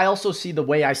 CJ, but I also see the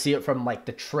way I see it from like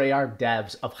the Treyarch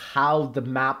devs of how the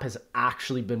map has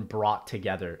actually been brought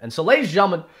together. And so, ladies and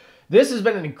gentlemen, this has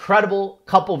been an incredible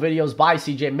couple videos by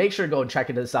CJ. Make sure to go and check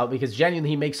this out because genuinely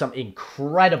he makes some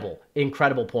incredible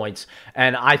points.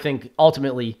 And I think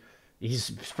ultimately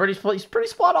he's pretty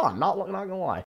spot on. Not gonna lie.